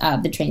front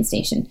of the train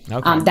station.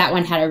 That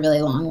one had a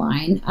really long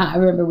line. I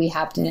remember we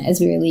hopped in it as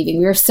we were leaving.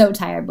 We were so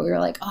tired, but we were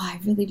like, oh, I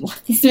really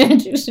want this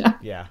magic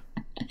shot. Yeah.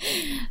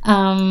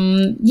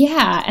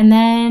 And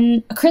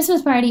then a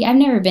Christmas party. I've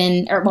never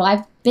been,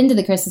 I've been to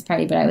the Christmas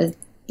party, but I was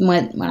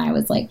when I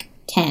was like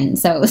 10,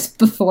 so it was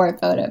before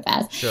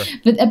PhotoPass. Sure.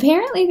 But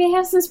apparently they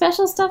have some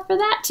special stuff for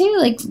that too.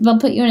 Like they'll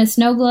put you in a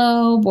snow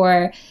globe,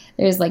 or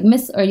there's like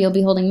or you'll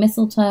be holding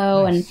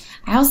mistletoe. Nice. And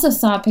I also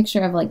saw a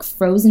picture of like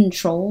frozen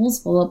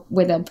trolls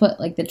where they'll put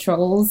like the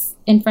trolls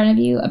in front of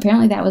you.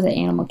 Apparently that was at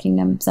Animal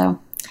Kingdom. So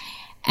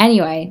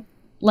anyway.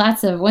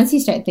 Once you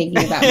start thinking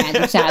about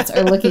magic shots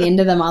or looking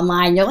into them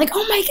online, you're like,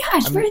 oh my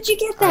gosh, where did you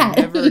get that?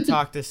 I've never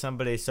talked to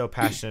somebody so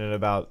passionate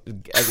about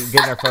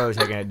getting their photos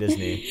taken at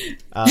Disney.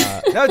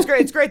 No, it's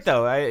great. It's great,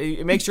 though.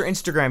 It makes your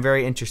Instagram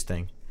very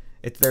interesting.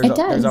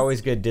 There's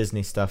always good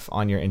Disney stuff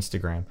on your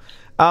Instagram.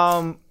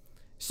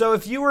 So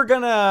if you were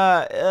going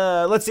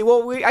to, let's see,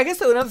 I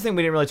guess another thing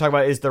we didn't really talk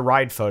about is the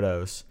ride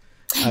photos.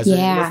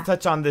 Let's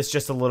touch on this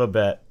just a little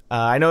bit.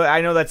 I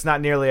know that's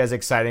not nearly as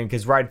exciting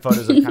because ride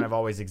photos have kind of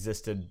always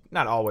existed.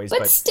 Not always,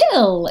 but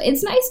still,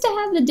 it's nice to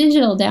have the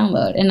digital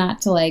download and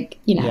not to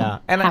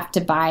have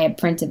to buy a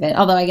print of it.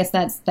 Although I guess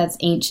that's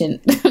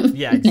ancient.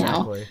 Yeah,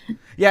 exactly.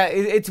 Yeah,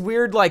 it's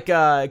weird, like,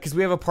 because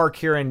we have a park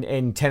here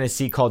in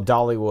Tennessee called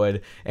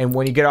Dollywood, and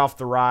when you get off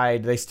the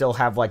ride, they still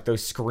have, like,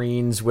 those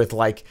screens with,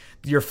 like,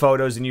 your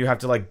photos, and you have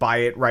to, like, buy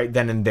it right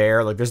then and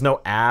there. Like, there's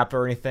no app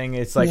or anything.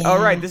 It's like,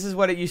 oh, right, this is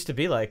what it used to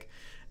be like.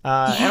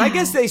 And I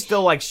guess they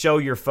still, like, show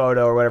your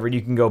photo or whatever, and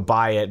you can go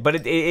buy it.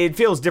 But it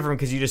feels different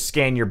because you just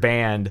scan your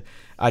band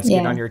to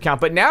get on your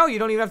account. But now you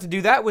don't even have to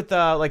do that with,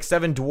 like,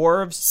 Seven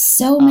Dwarves.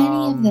 So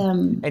many of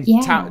them.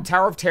 And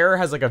Tower of Terror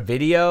has, like, a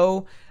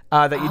video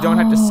that you don't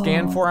have to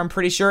scan for, I'm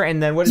pretty sure.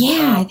 And then what is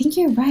I think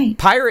you're right.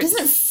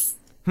 Pirates.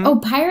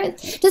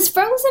 Pirates? Does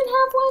Frozen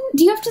have one?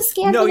 Do you have to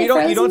scan for the Frozen?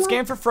 No, you don't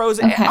scan for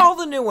Frozen. Okay. All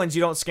the new ones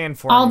you don't scan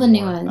for All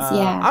anymore. The new ones,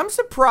 yeah. I'm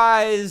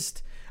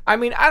surprised. I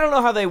mean, I don't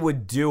know how they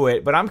would do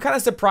it, but I'm kind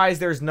of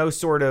surprised there's no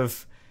sort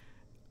of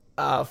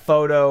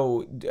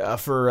photo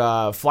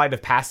for Flight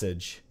of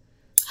Passage.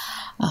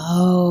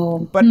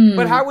 Oh.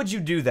 But how would you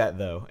do that,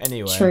 though,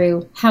 anyway?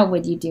 True. How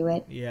would you do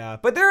it? Yeah.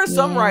 But there are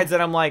some rides that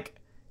I'm like,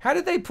 how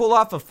did they pull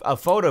off a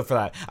photo for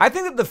that? I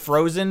think that the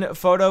Frozen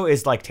photo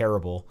is, like,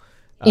 terrible.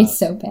 It's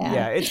so bad.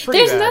 Yeah, it's pretty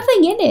There's bad.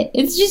 nothing in it.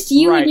 It's just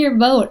you and your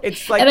boat.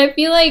 It's like, and I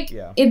feel like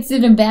it's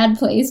in a bad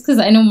place because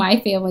I know my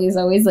family is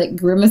always like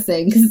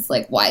grimacing because it's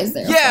like, why is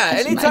there a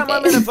flash anytime in my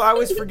I'm in I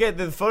always forget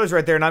that the photo's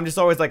right there and I'm just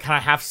always like kind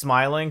of half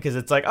smiling because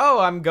it's like,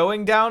 oh, I'm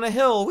going down a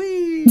hill.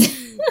 Whee!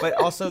 But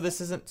also this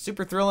isn't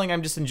super thrilling.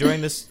 I'm just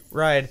enjoying this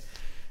ride.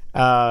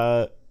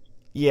 And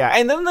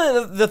then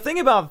the thing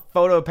about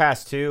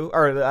PhotoPass 2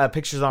 or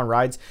pictures on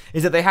rides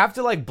is that they have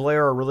to like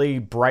blare a really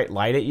bright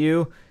light at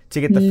you to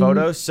get the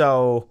photo,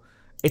 so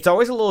it's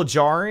always a little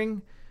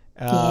jarring.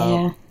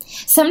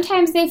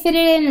 Sometimes they fit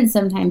it in, and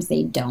sometimes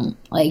they don't.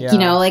 Like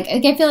like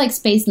I feel like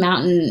Space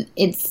Mountain,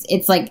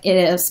 it's like in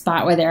a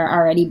spot where there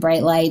are already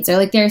bright lights, or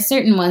like there are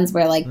certain ones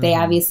where like they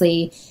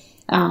obviously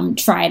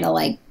try to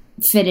like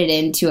fit it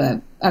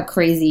into a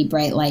crazy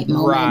bright light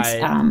moment.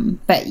 Right.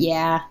 But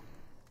yeah.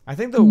 I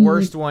think the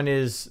worst one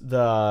is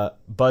the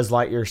Buzz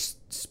Lightyear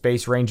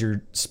Space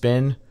Ranger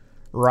spin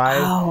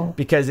ride,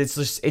 because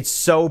it's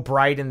so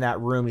bright in that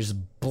room, it just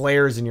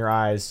blares in your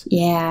eyes.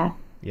 Yeah.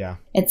 Yeah.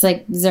 It's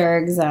like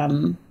Zurg's,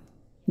 when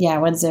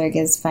Zurg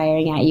is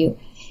firing at you.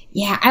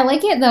 Yeah, I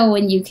like it, though,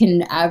 when you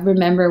can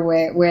remember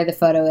where the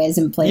photo is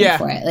and plan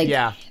for it. Like,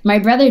 my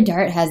brother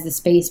Dart has the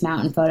Space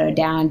Mountain photo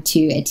down to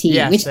a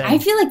T, which same. I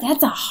feel like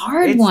that's a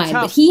hard one,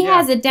 tough, but he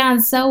has it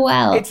down so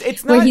well.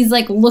 It's not, where he's,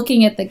 like,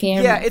 looking at the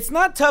camera. Yeah, it's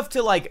not tough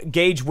to, like,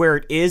 gauge where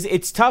it is.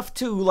 It's tough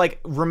to,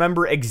 like,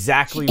 remember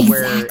exactly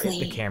where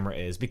the camera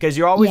is, because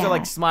you always are,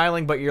 like,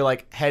 smiling, but your,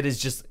 like, head is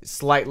just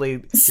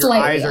slightly your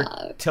eyes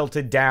are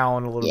tilted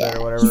down a little bit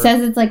or whatever. He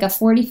says it's, like, a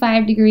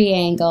 45-degree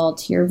angle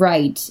to your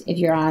right if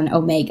you're on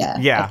Omega.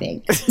 I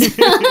think.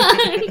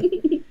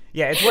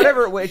 Yeah,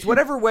 it's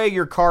whatever way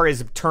your car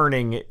is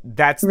turning,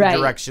 that's the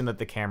direction that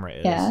the camera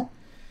is.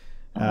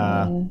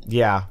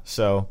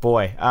 So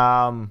boy.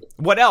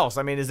 What else?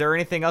 I mean, is there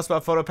anything else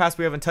about PhotoPass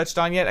we haven't touched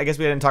on yet? I guess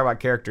we didn't talk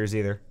about characters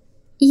either.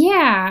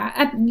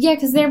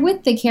 Because they're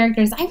with the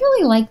characters. I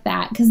really like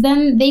that, because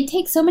then they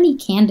take so many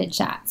candid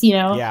shots, you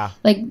know? Yeah.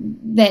 Like,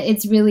 that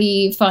it's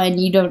really fun.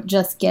 You don't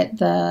just get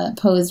the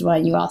posed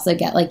one, you also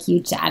get, like, you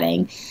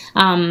chatting.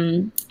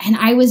 And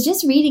I was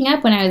just reading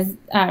up when I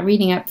was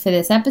reading up for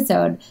this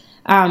episode,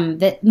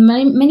 that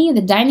many of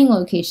the dining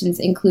locations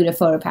include a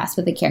photo pass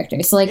with the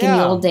characters. So, like, in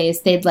the old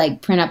days, they'd,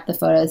 like, print up the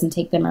photos and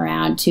take them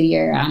around to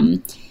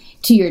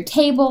your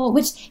table,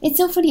 which it's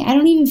so funny. I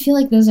don't even feel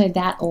like those are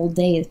that old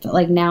days, but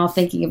like now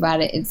thinking about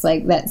it, it's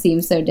like that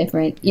seems so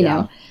different, you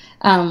know?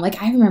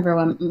 Like I remember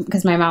when,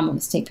 because my mom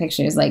used to take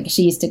pictures, like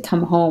she used to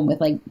come home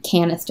with like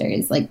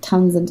canisters, like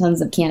tons and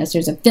tons of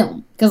canisters of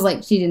film. Cause like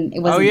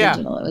it wasn't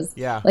digital. It was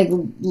like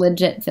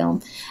legit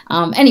film.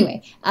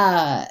 Anyway,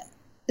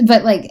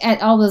 but like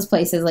at all those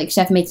places, like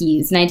Chef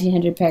Mickey's,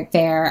 1900 Park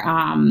Fair,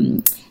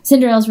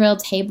 Cinderella's Royal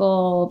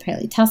Table,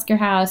 apparently Tusker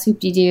House,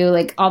 Hoop-de-Doo,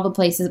 like all the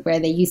places where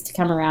they used to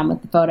come around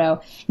with the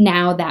photo.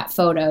 Now that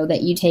photo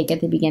that you take at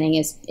the beginning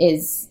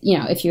is you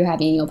know, if you have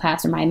Annual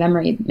Pass or My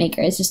Memory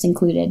Maker, is just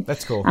included.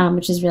 That's cool.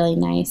 Which is really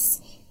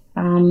nice.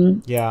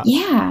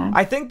 Yeah.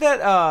 I think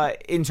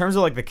that in terms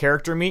of like the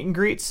character meet and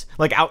greets,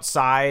 like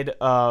outside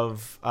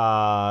of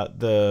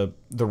the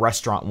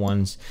restaurant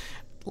ones,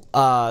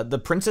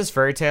 the Princess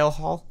Fairy Tale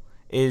Hall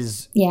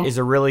is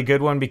a really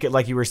good one, because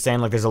like you were saying,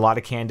 like there's a lot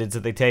of candids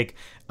that they take,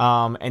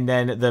 and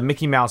then the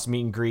Mickey Mouse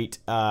meet and greet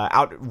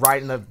out right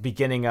in the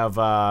beginning of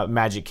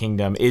Magic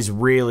Kingdom is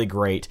really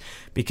great,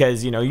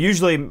 because you know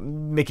usually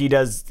Mickey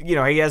does, you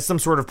know, he has some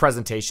sort of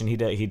presentation, he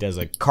does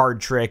a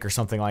card trick or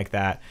something like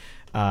that,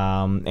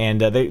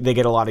 and they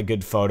get a lot of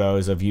good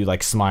photos of you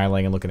like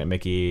smiling and looking at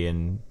Mickey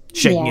and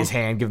shaking his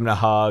hand, giving him a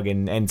hug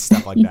and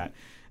stuff like that.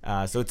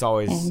 So it's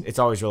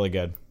always really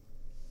good.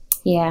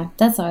 Yeah,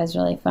 that's always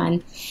really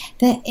fun.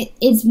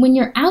 It's when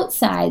you're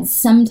outside,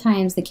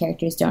 sometimes the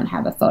characters don't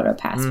have a photo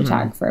pass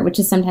photographer, which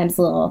is sometimes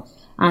a little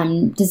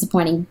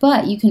disappointing.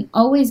 But you can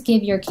always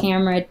give your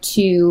camera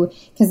to,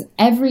 because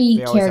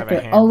every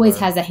character always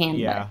has a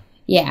handler.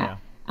 Yeah.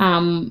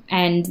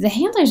 And the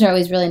handlers are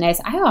always really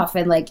nice. I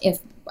often, like, if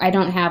I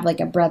don't have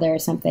like a brother or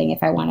something,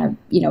 if I want to,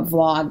 you know,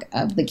 vlog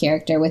of the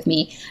character with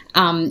me,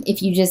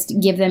 if you just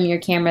give them your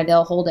camera,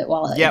 they'll hold it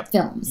while it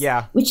films.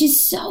 Yeah. Which is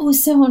so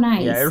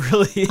nice. Yeah, it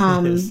really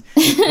is.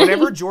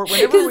 Whenever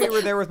we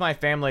were there with my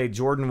family,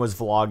 Jordan was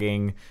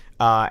vlogging,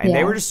 and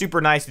they were just super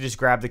nice to just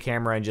grab the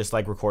camera and just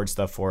like record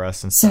stuff for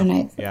us and stuff. So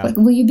nice. Yeah. Like,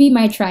 will you be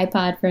my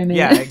tripod for a minute?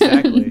 Yeah,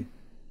 exactly.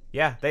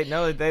 Yeah,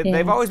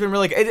 they've always been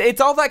really good.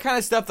 It's all that kind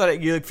of stuff that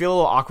you feel a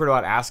little awkward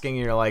about asking,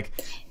 and you're like,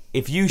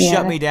 if you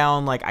shut me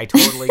down, like, I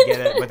totally get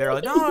it. But they're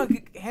like, no,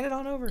 hand it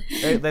on over.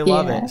 They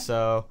love it.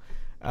 So,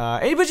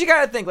 but you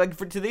got to think, like,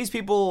 to these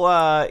people,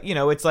 you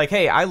know, it's like,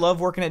 hey, I love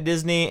working at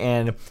Disney,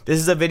 and this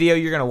is a video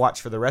you're going to watch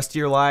for the rest of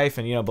your life,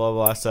 and, you know, blah,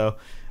 blah, blah. So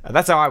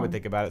that's how I would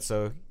think about it.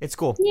 So it's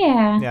cool.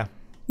 Yeah.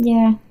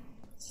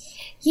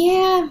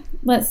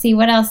 Let's see.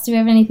 What else? Do we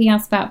have anything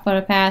else about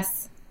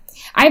PhotoPass?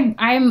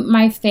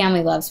 My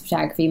family loves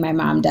photography. My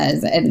mom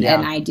does, and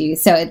I do.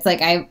 So it's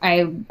like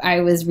I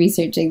was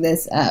researching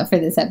this for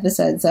this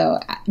episode. So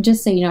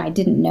just so you know, I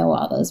didn't know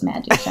all those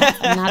magic shots.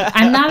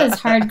 I'm not as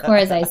hardcore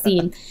as I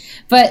seem.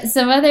 But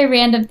some other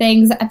random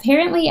things.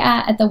 Apparently,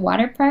 at the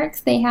water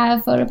parks, they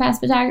have PhotoPass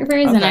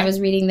photographers, and I was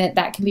reading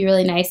that can be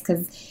really nice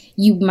because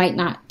you might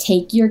not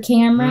take your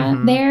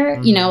camera there.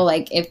 You know,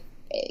 like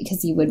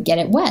because you would get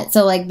it wet.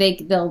 So like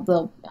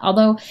they'll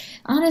although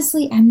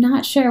honestly I'm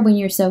not sure when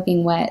you're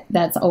soaking wet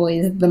that's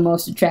always the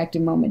most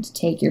attractive moment to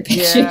take your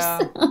pictures.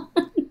 But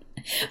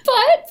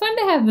fun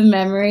to have the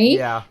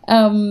memory.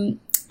 And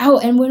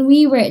when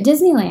we were at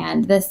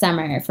Disneyland this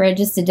summer for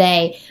just a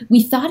day,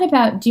 we thought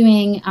about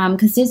doing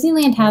because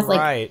Disneyland has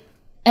like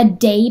a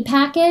day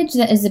package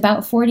that is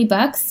about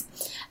 $40,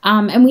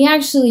 and we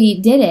actually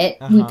did it.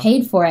 We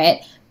paid for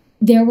it.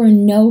 There were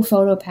no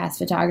PhotoPass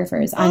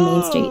photographers on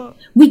Main Street.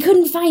 We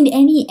couldn't find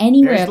any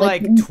anywhere. There's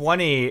like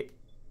 20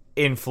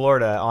 in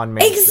Florida on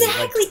Main Street.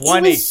 Exactly. Like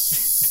 20. It was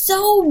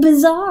so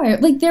bizarre.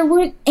 Like, there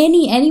weren't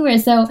any anywhere.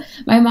 So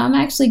my mom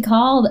actually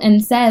called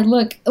and said,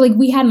 look, like,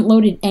 we hadn't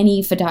loaded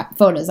any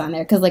photos on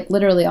there because, like,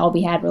 literally all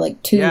we had were,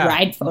 like, 2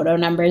 ride photo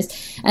numbers.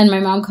 And my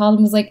mom called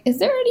and was like, is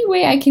there any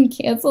way I can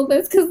cancel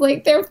this? Because,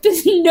 like,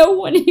 there's no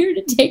one here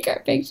to take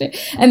our picture.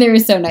 And they were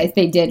so nice.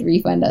 They did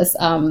refund us.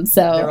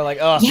 So they were like,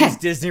 oh, these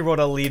Disney World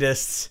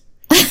elitists.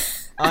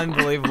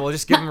 Unbelievable.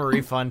 Just give them a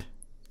refund.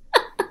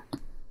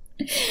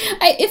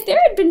 If there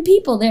had been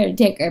people there to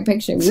take our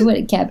picture, we would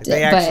have kept it.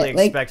 They actually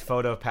but, expect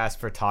PhotoPass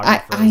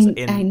photographers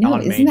I know,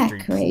 on isn't Main that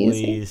Street,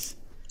 crazy? please.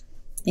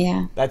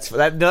 Yeah.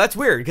 That's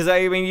weird because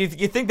I mean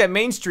you think that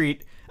Main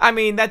Street. I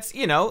mean that's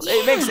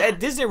it makes at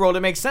Disney World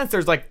it makes sense.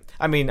 There's like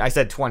I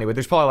said 20, but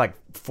there's probably like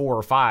 4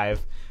 or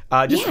 5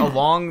 just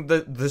along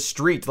the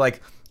street,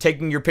 like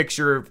taking your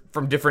picture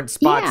from different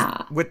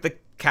spots with the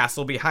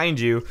castle behind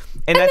you,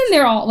 and then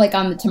they're all like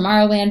on the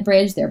Tomorrowland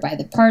Bridge. They're by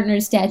the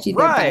Partners statue.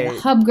 They're by the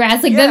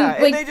Hubgrass. Like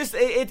and they just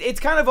it's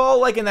kind of all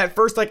like in that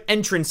first like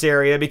entrance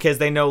area because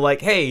they know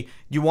like, hey,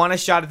 you want a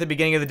shot at the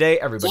beginning of the day.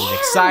 Everybody's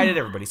excited.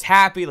 Everybody's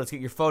happy. Let's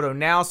get your photo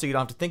now so you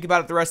don't have to think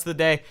about it the rest of the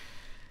day.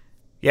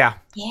 Yeah.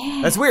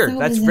 That's weird. So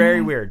that's very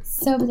weird.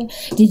 So bizarre.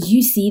 Did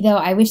you see, though,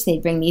 I wish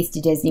they'd bring these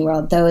to Disney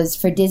World, those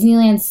for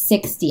Disneyland's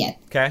 60th.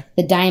 Okay.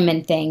 The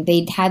diamond thing.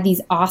 They'd had these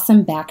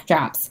awesome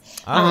backdrops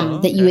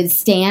that you would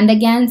stand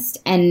against.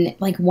 And,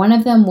 like, one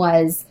of them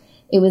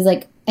it was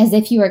like as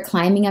if you were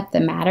climbing up the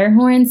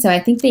Matterhorn. So I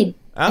think the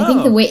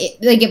way,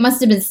 it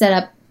must have been set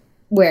up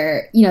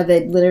where,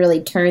 they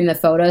literally turn the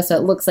photo so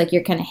it looks like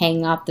you're kind of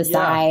hanging off the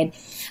side.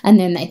 And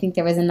then I think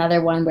there was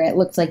another one where it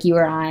looked like you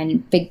were on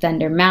Big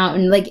Thunder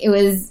Mountain. Like, it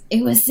was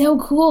so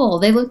cool.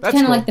 They looked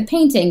kind of like the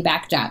painting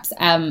backdrops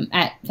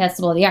at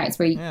Festival of the Arts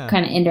where you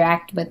kind of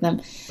interact with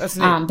them. That's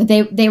neat.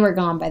 But they were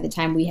gone by the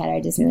time we had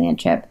our Disneyland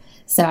trip.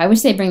 So I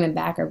wish they'd bring them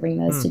back or bring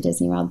those to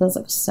Disney World. Those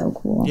look so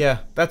cool. Yeah,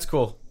 that's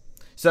cool.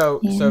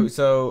 So,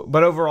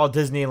 but overall,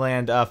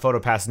 Disneyland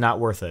PhotoPass not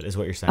worth it, is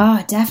what you're saying.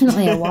 Oh,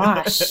 definitely a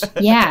wash.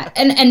 Yeah,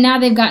 and now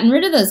they've gotten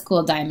rid of those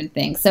cool diamond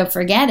things, so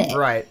forget it.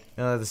 Right,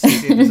 the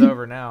 60th is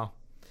over now.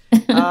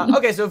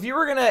 Okay, so if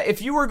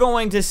you were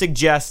going to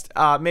suggest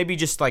maybe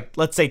just like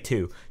let's say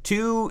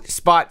two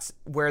spots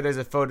where there's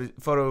a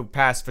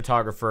PhotoPass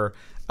photographer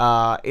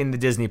in the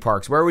Disney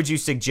parks, where would you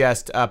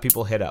suggest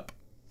people hit up?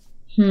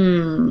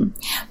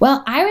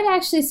 Well, I would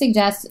actually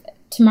suggest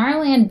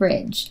Tomorrowland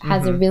Bridge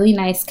has a really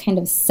nice kind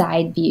of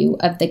side view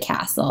of the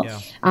castle. Yeah.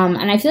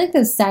 And I feel like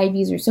those side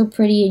views are so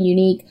pretty and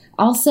unique.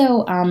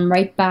 Also,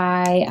 right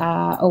by,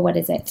 what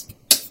is it?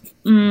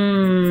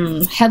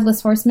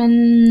 Headless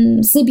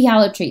Horseman, Sleepy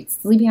Hollow Treats,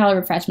 Sleepy Hollow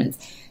Refreshments.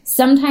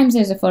 Sometimes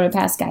there's a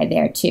PhotoPass guy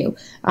there too.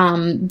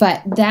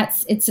 But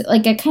it's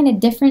like a kind of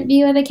different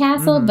view of the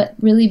castle, but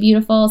really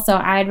beautiful. So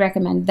I'd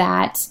recommend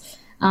that.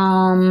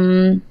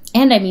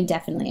 And I mean,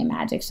 definitely a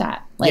magic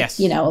shot. Like,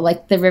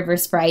 like the river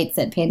sprites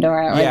at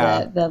Pandora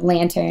or the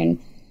lantern.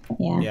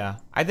 Yeah. Yeah.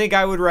 I think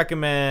I would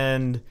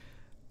recommend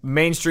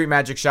Main Street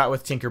Magic Shot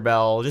with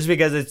Tinkerbell just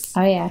because it's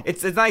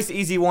a nice,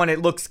 easy one.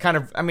 It looks kind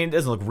of, I mean, it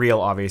doesn't look real,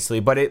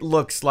 obviously, but it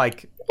looks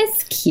like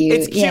it's cute.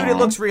 It's cute. Yeah. It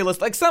looks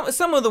realistic. Like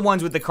some of the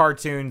ones with the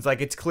cartoons, like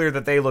it's clear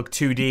that they look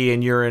 2D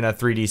and you're in a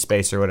 3D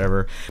space or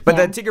whatever. But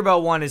the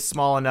Tinkerbell one is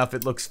small enough.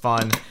 It looks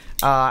fun.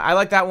 I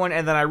like that one,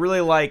 and then I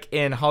really like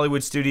in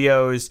Hollywood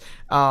Studios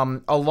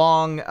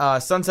along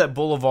Sunset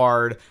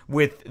Boulevard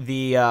with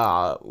the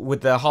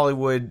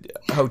Hollywood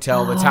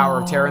Hotel, the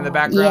Tower of Terror in the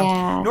background.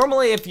 Yeah.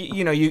 Normally, if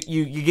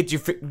you get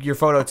your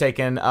photo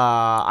taken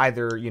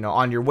either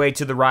on your way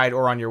to the ride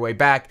or on your way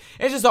back,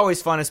 it's just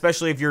always fun,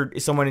 especially if you're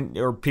someone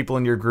or people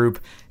in your group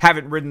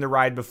haven't ridden the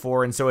ride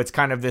before, and so it's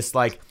kind of this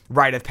like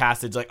rite of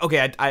passage. Like,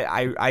 okay,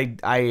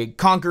 I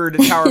conquered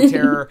the Tower of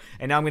Terror,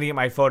 and now I'm gonna get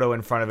my photo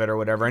in front of it or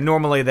whatever. And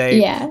normally they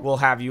will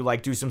have you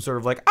like do some sort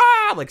of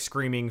like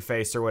screaming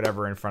face or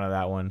whatever in front of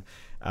that one.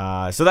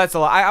 So that's a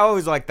lot. I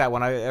always like that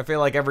one. I feel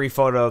like every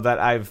photo that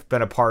I've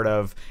been a part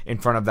of in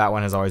front of that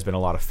one has always been a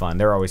lot of fun.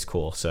 They're always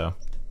cool. So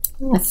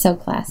that's so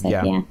classic.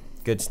 Yeah.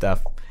 Good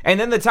stuff. And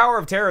then the Tower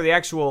of Terror, the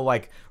actual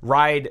like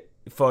ride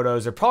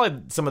photos are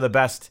probably some of the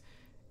best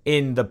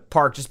in the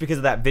park just because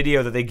of that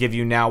video that they give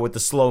you now with the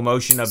slow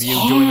motion of you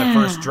doing the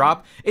first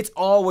drop. It's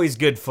always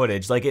good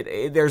footage. Like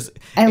it's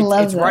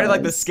right at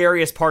like the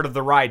scariest part of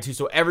the ride too.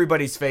 So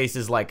everybody's face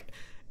is like,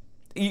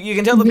 you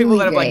can tell the people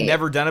that have like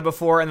never done it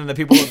before, and then the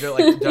people who have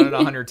like done it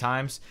 100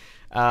 times.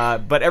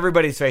 But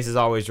everybody's face is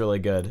always really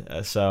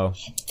good. So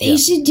they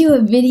should do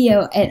a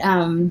video at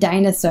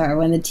Dinosaur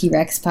when the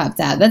T-Rex popped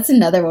out. That's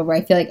another one where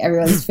I feel like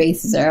everyone's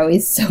faces are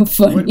always so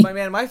funny.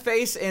 My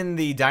face in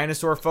the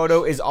dinosaur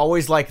photo is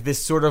always like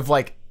this sort of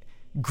like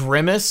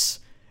grimace,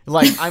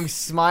 like I'm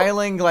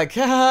smiling, like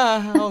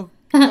oh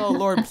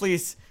Lord,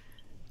 please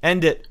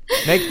end it,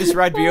 make this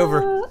ride be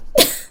over.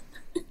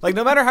 Like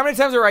no matter how many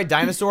times I ride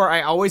Dinosaur,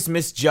 I always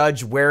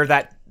misjudge where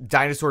that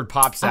dinosaur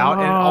pops out,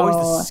 and it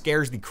always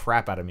scares the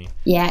crap out of me.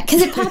 Yeah,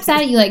 because it pops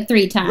out at you like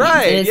 3 times.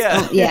 Right,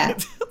 yeah.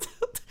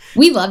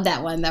 We love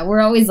that one though.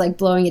 We're always like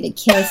blowing it a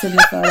kiss in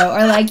the photo,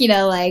 or like, you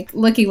know, like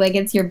looking like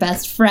it's your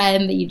best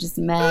friend that you just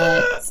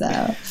met. So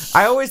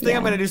I always think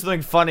I'm gonna do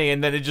something funny,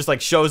 and then it just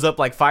like shows up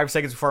like 5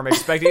 seconds before I'm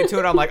expecting it to,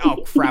 and I'm like,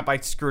 oh crap, I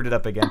screwed it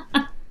up again.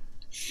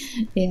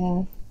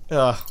 Yeah.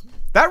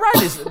 That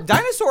ride is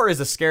Dinosaur is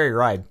a scary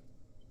ride.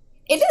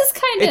 It is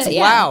kind of. It's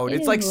loud.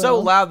 It's like so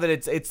loud that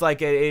it's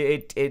like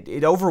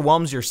it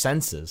overwhelms your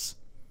senses.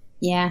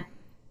 Yeah.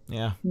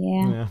 Yeah.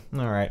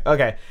 All right.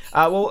 Okay.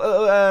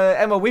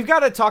 Emma, we've got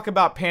to talk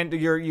about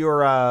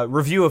your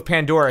review of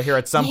Pandora here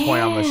at some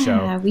point on the show.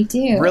 Yeah, we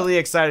do. Really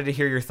excited to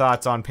hear your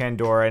thoughts on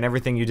Pandora and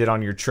everything you did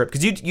on your trip,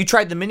 because you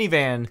tried the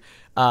minivan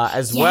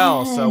as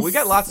well. So we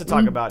got lots to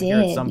talk about here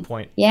at some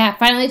point. Yeah.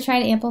 Finally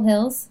tried Ample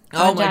Hills.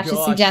 Oh my Josh's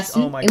gosh.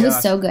 suggestion. Oh my It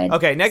was so good.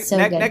 Okay, next week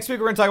we're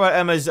going to talk about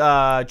Emma's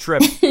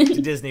trip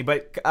to Disney.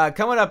 But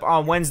coming up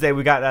on Wednesday,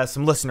 we got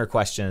some listener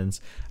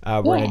questions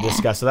we're going to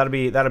discuss. So that'll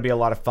be a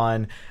lot of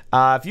fun.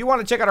 If you want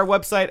to check out our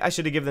website, I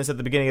should have given this at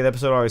the beginning of the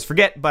episode. I always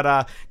forget.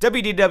 But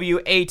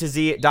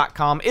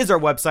wdwatoz.com is our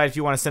website if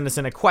you want to send us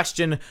in a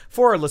question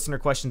for our listener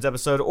questions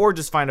episode, or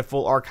just find a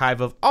full archive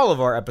of all of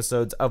our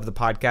episodes of the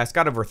podcast.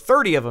 Got over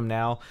 30 of them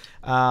now.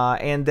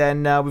 And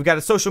then we've got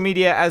a social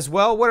media as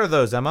well. What are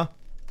those, Emma?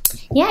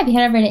 Yeah, if you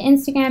head over to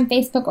Instagram,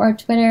 Facebook, or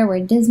Twitter, we're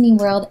Disney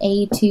World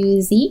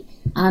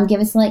A2Z.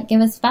 Give us a like,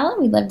 give us a follow.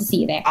 We'd love to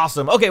see you there.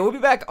 Awesome. Okay, we'll be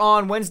back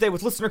on Wednesday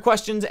with listener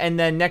questions, and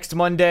then next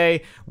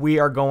Monday we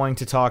are going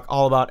to talk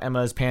all about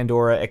Emma's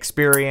Pandora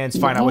experience,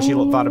 find out what she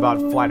thought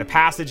about Flight of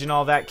Passage and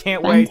all that.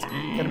 Can't wait. It's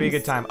going to be a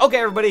good time. Okay,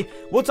 everybody,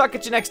 we'll talk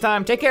at you next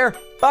time. Take care.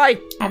 Bye.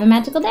 Have a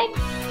magical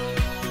day.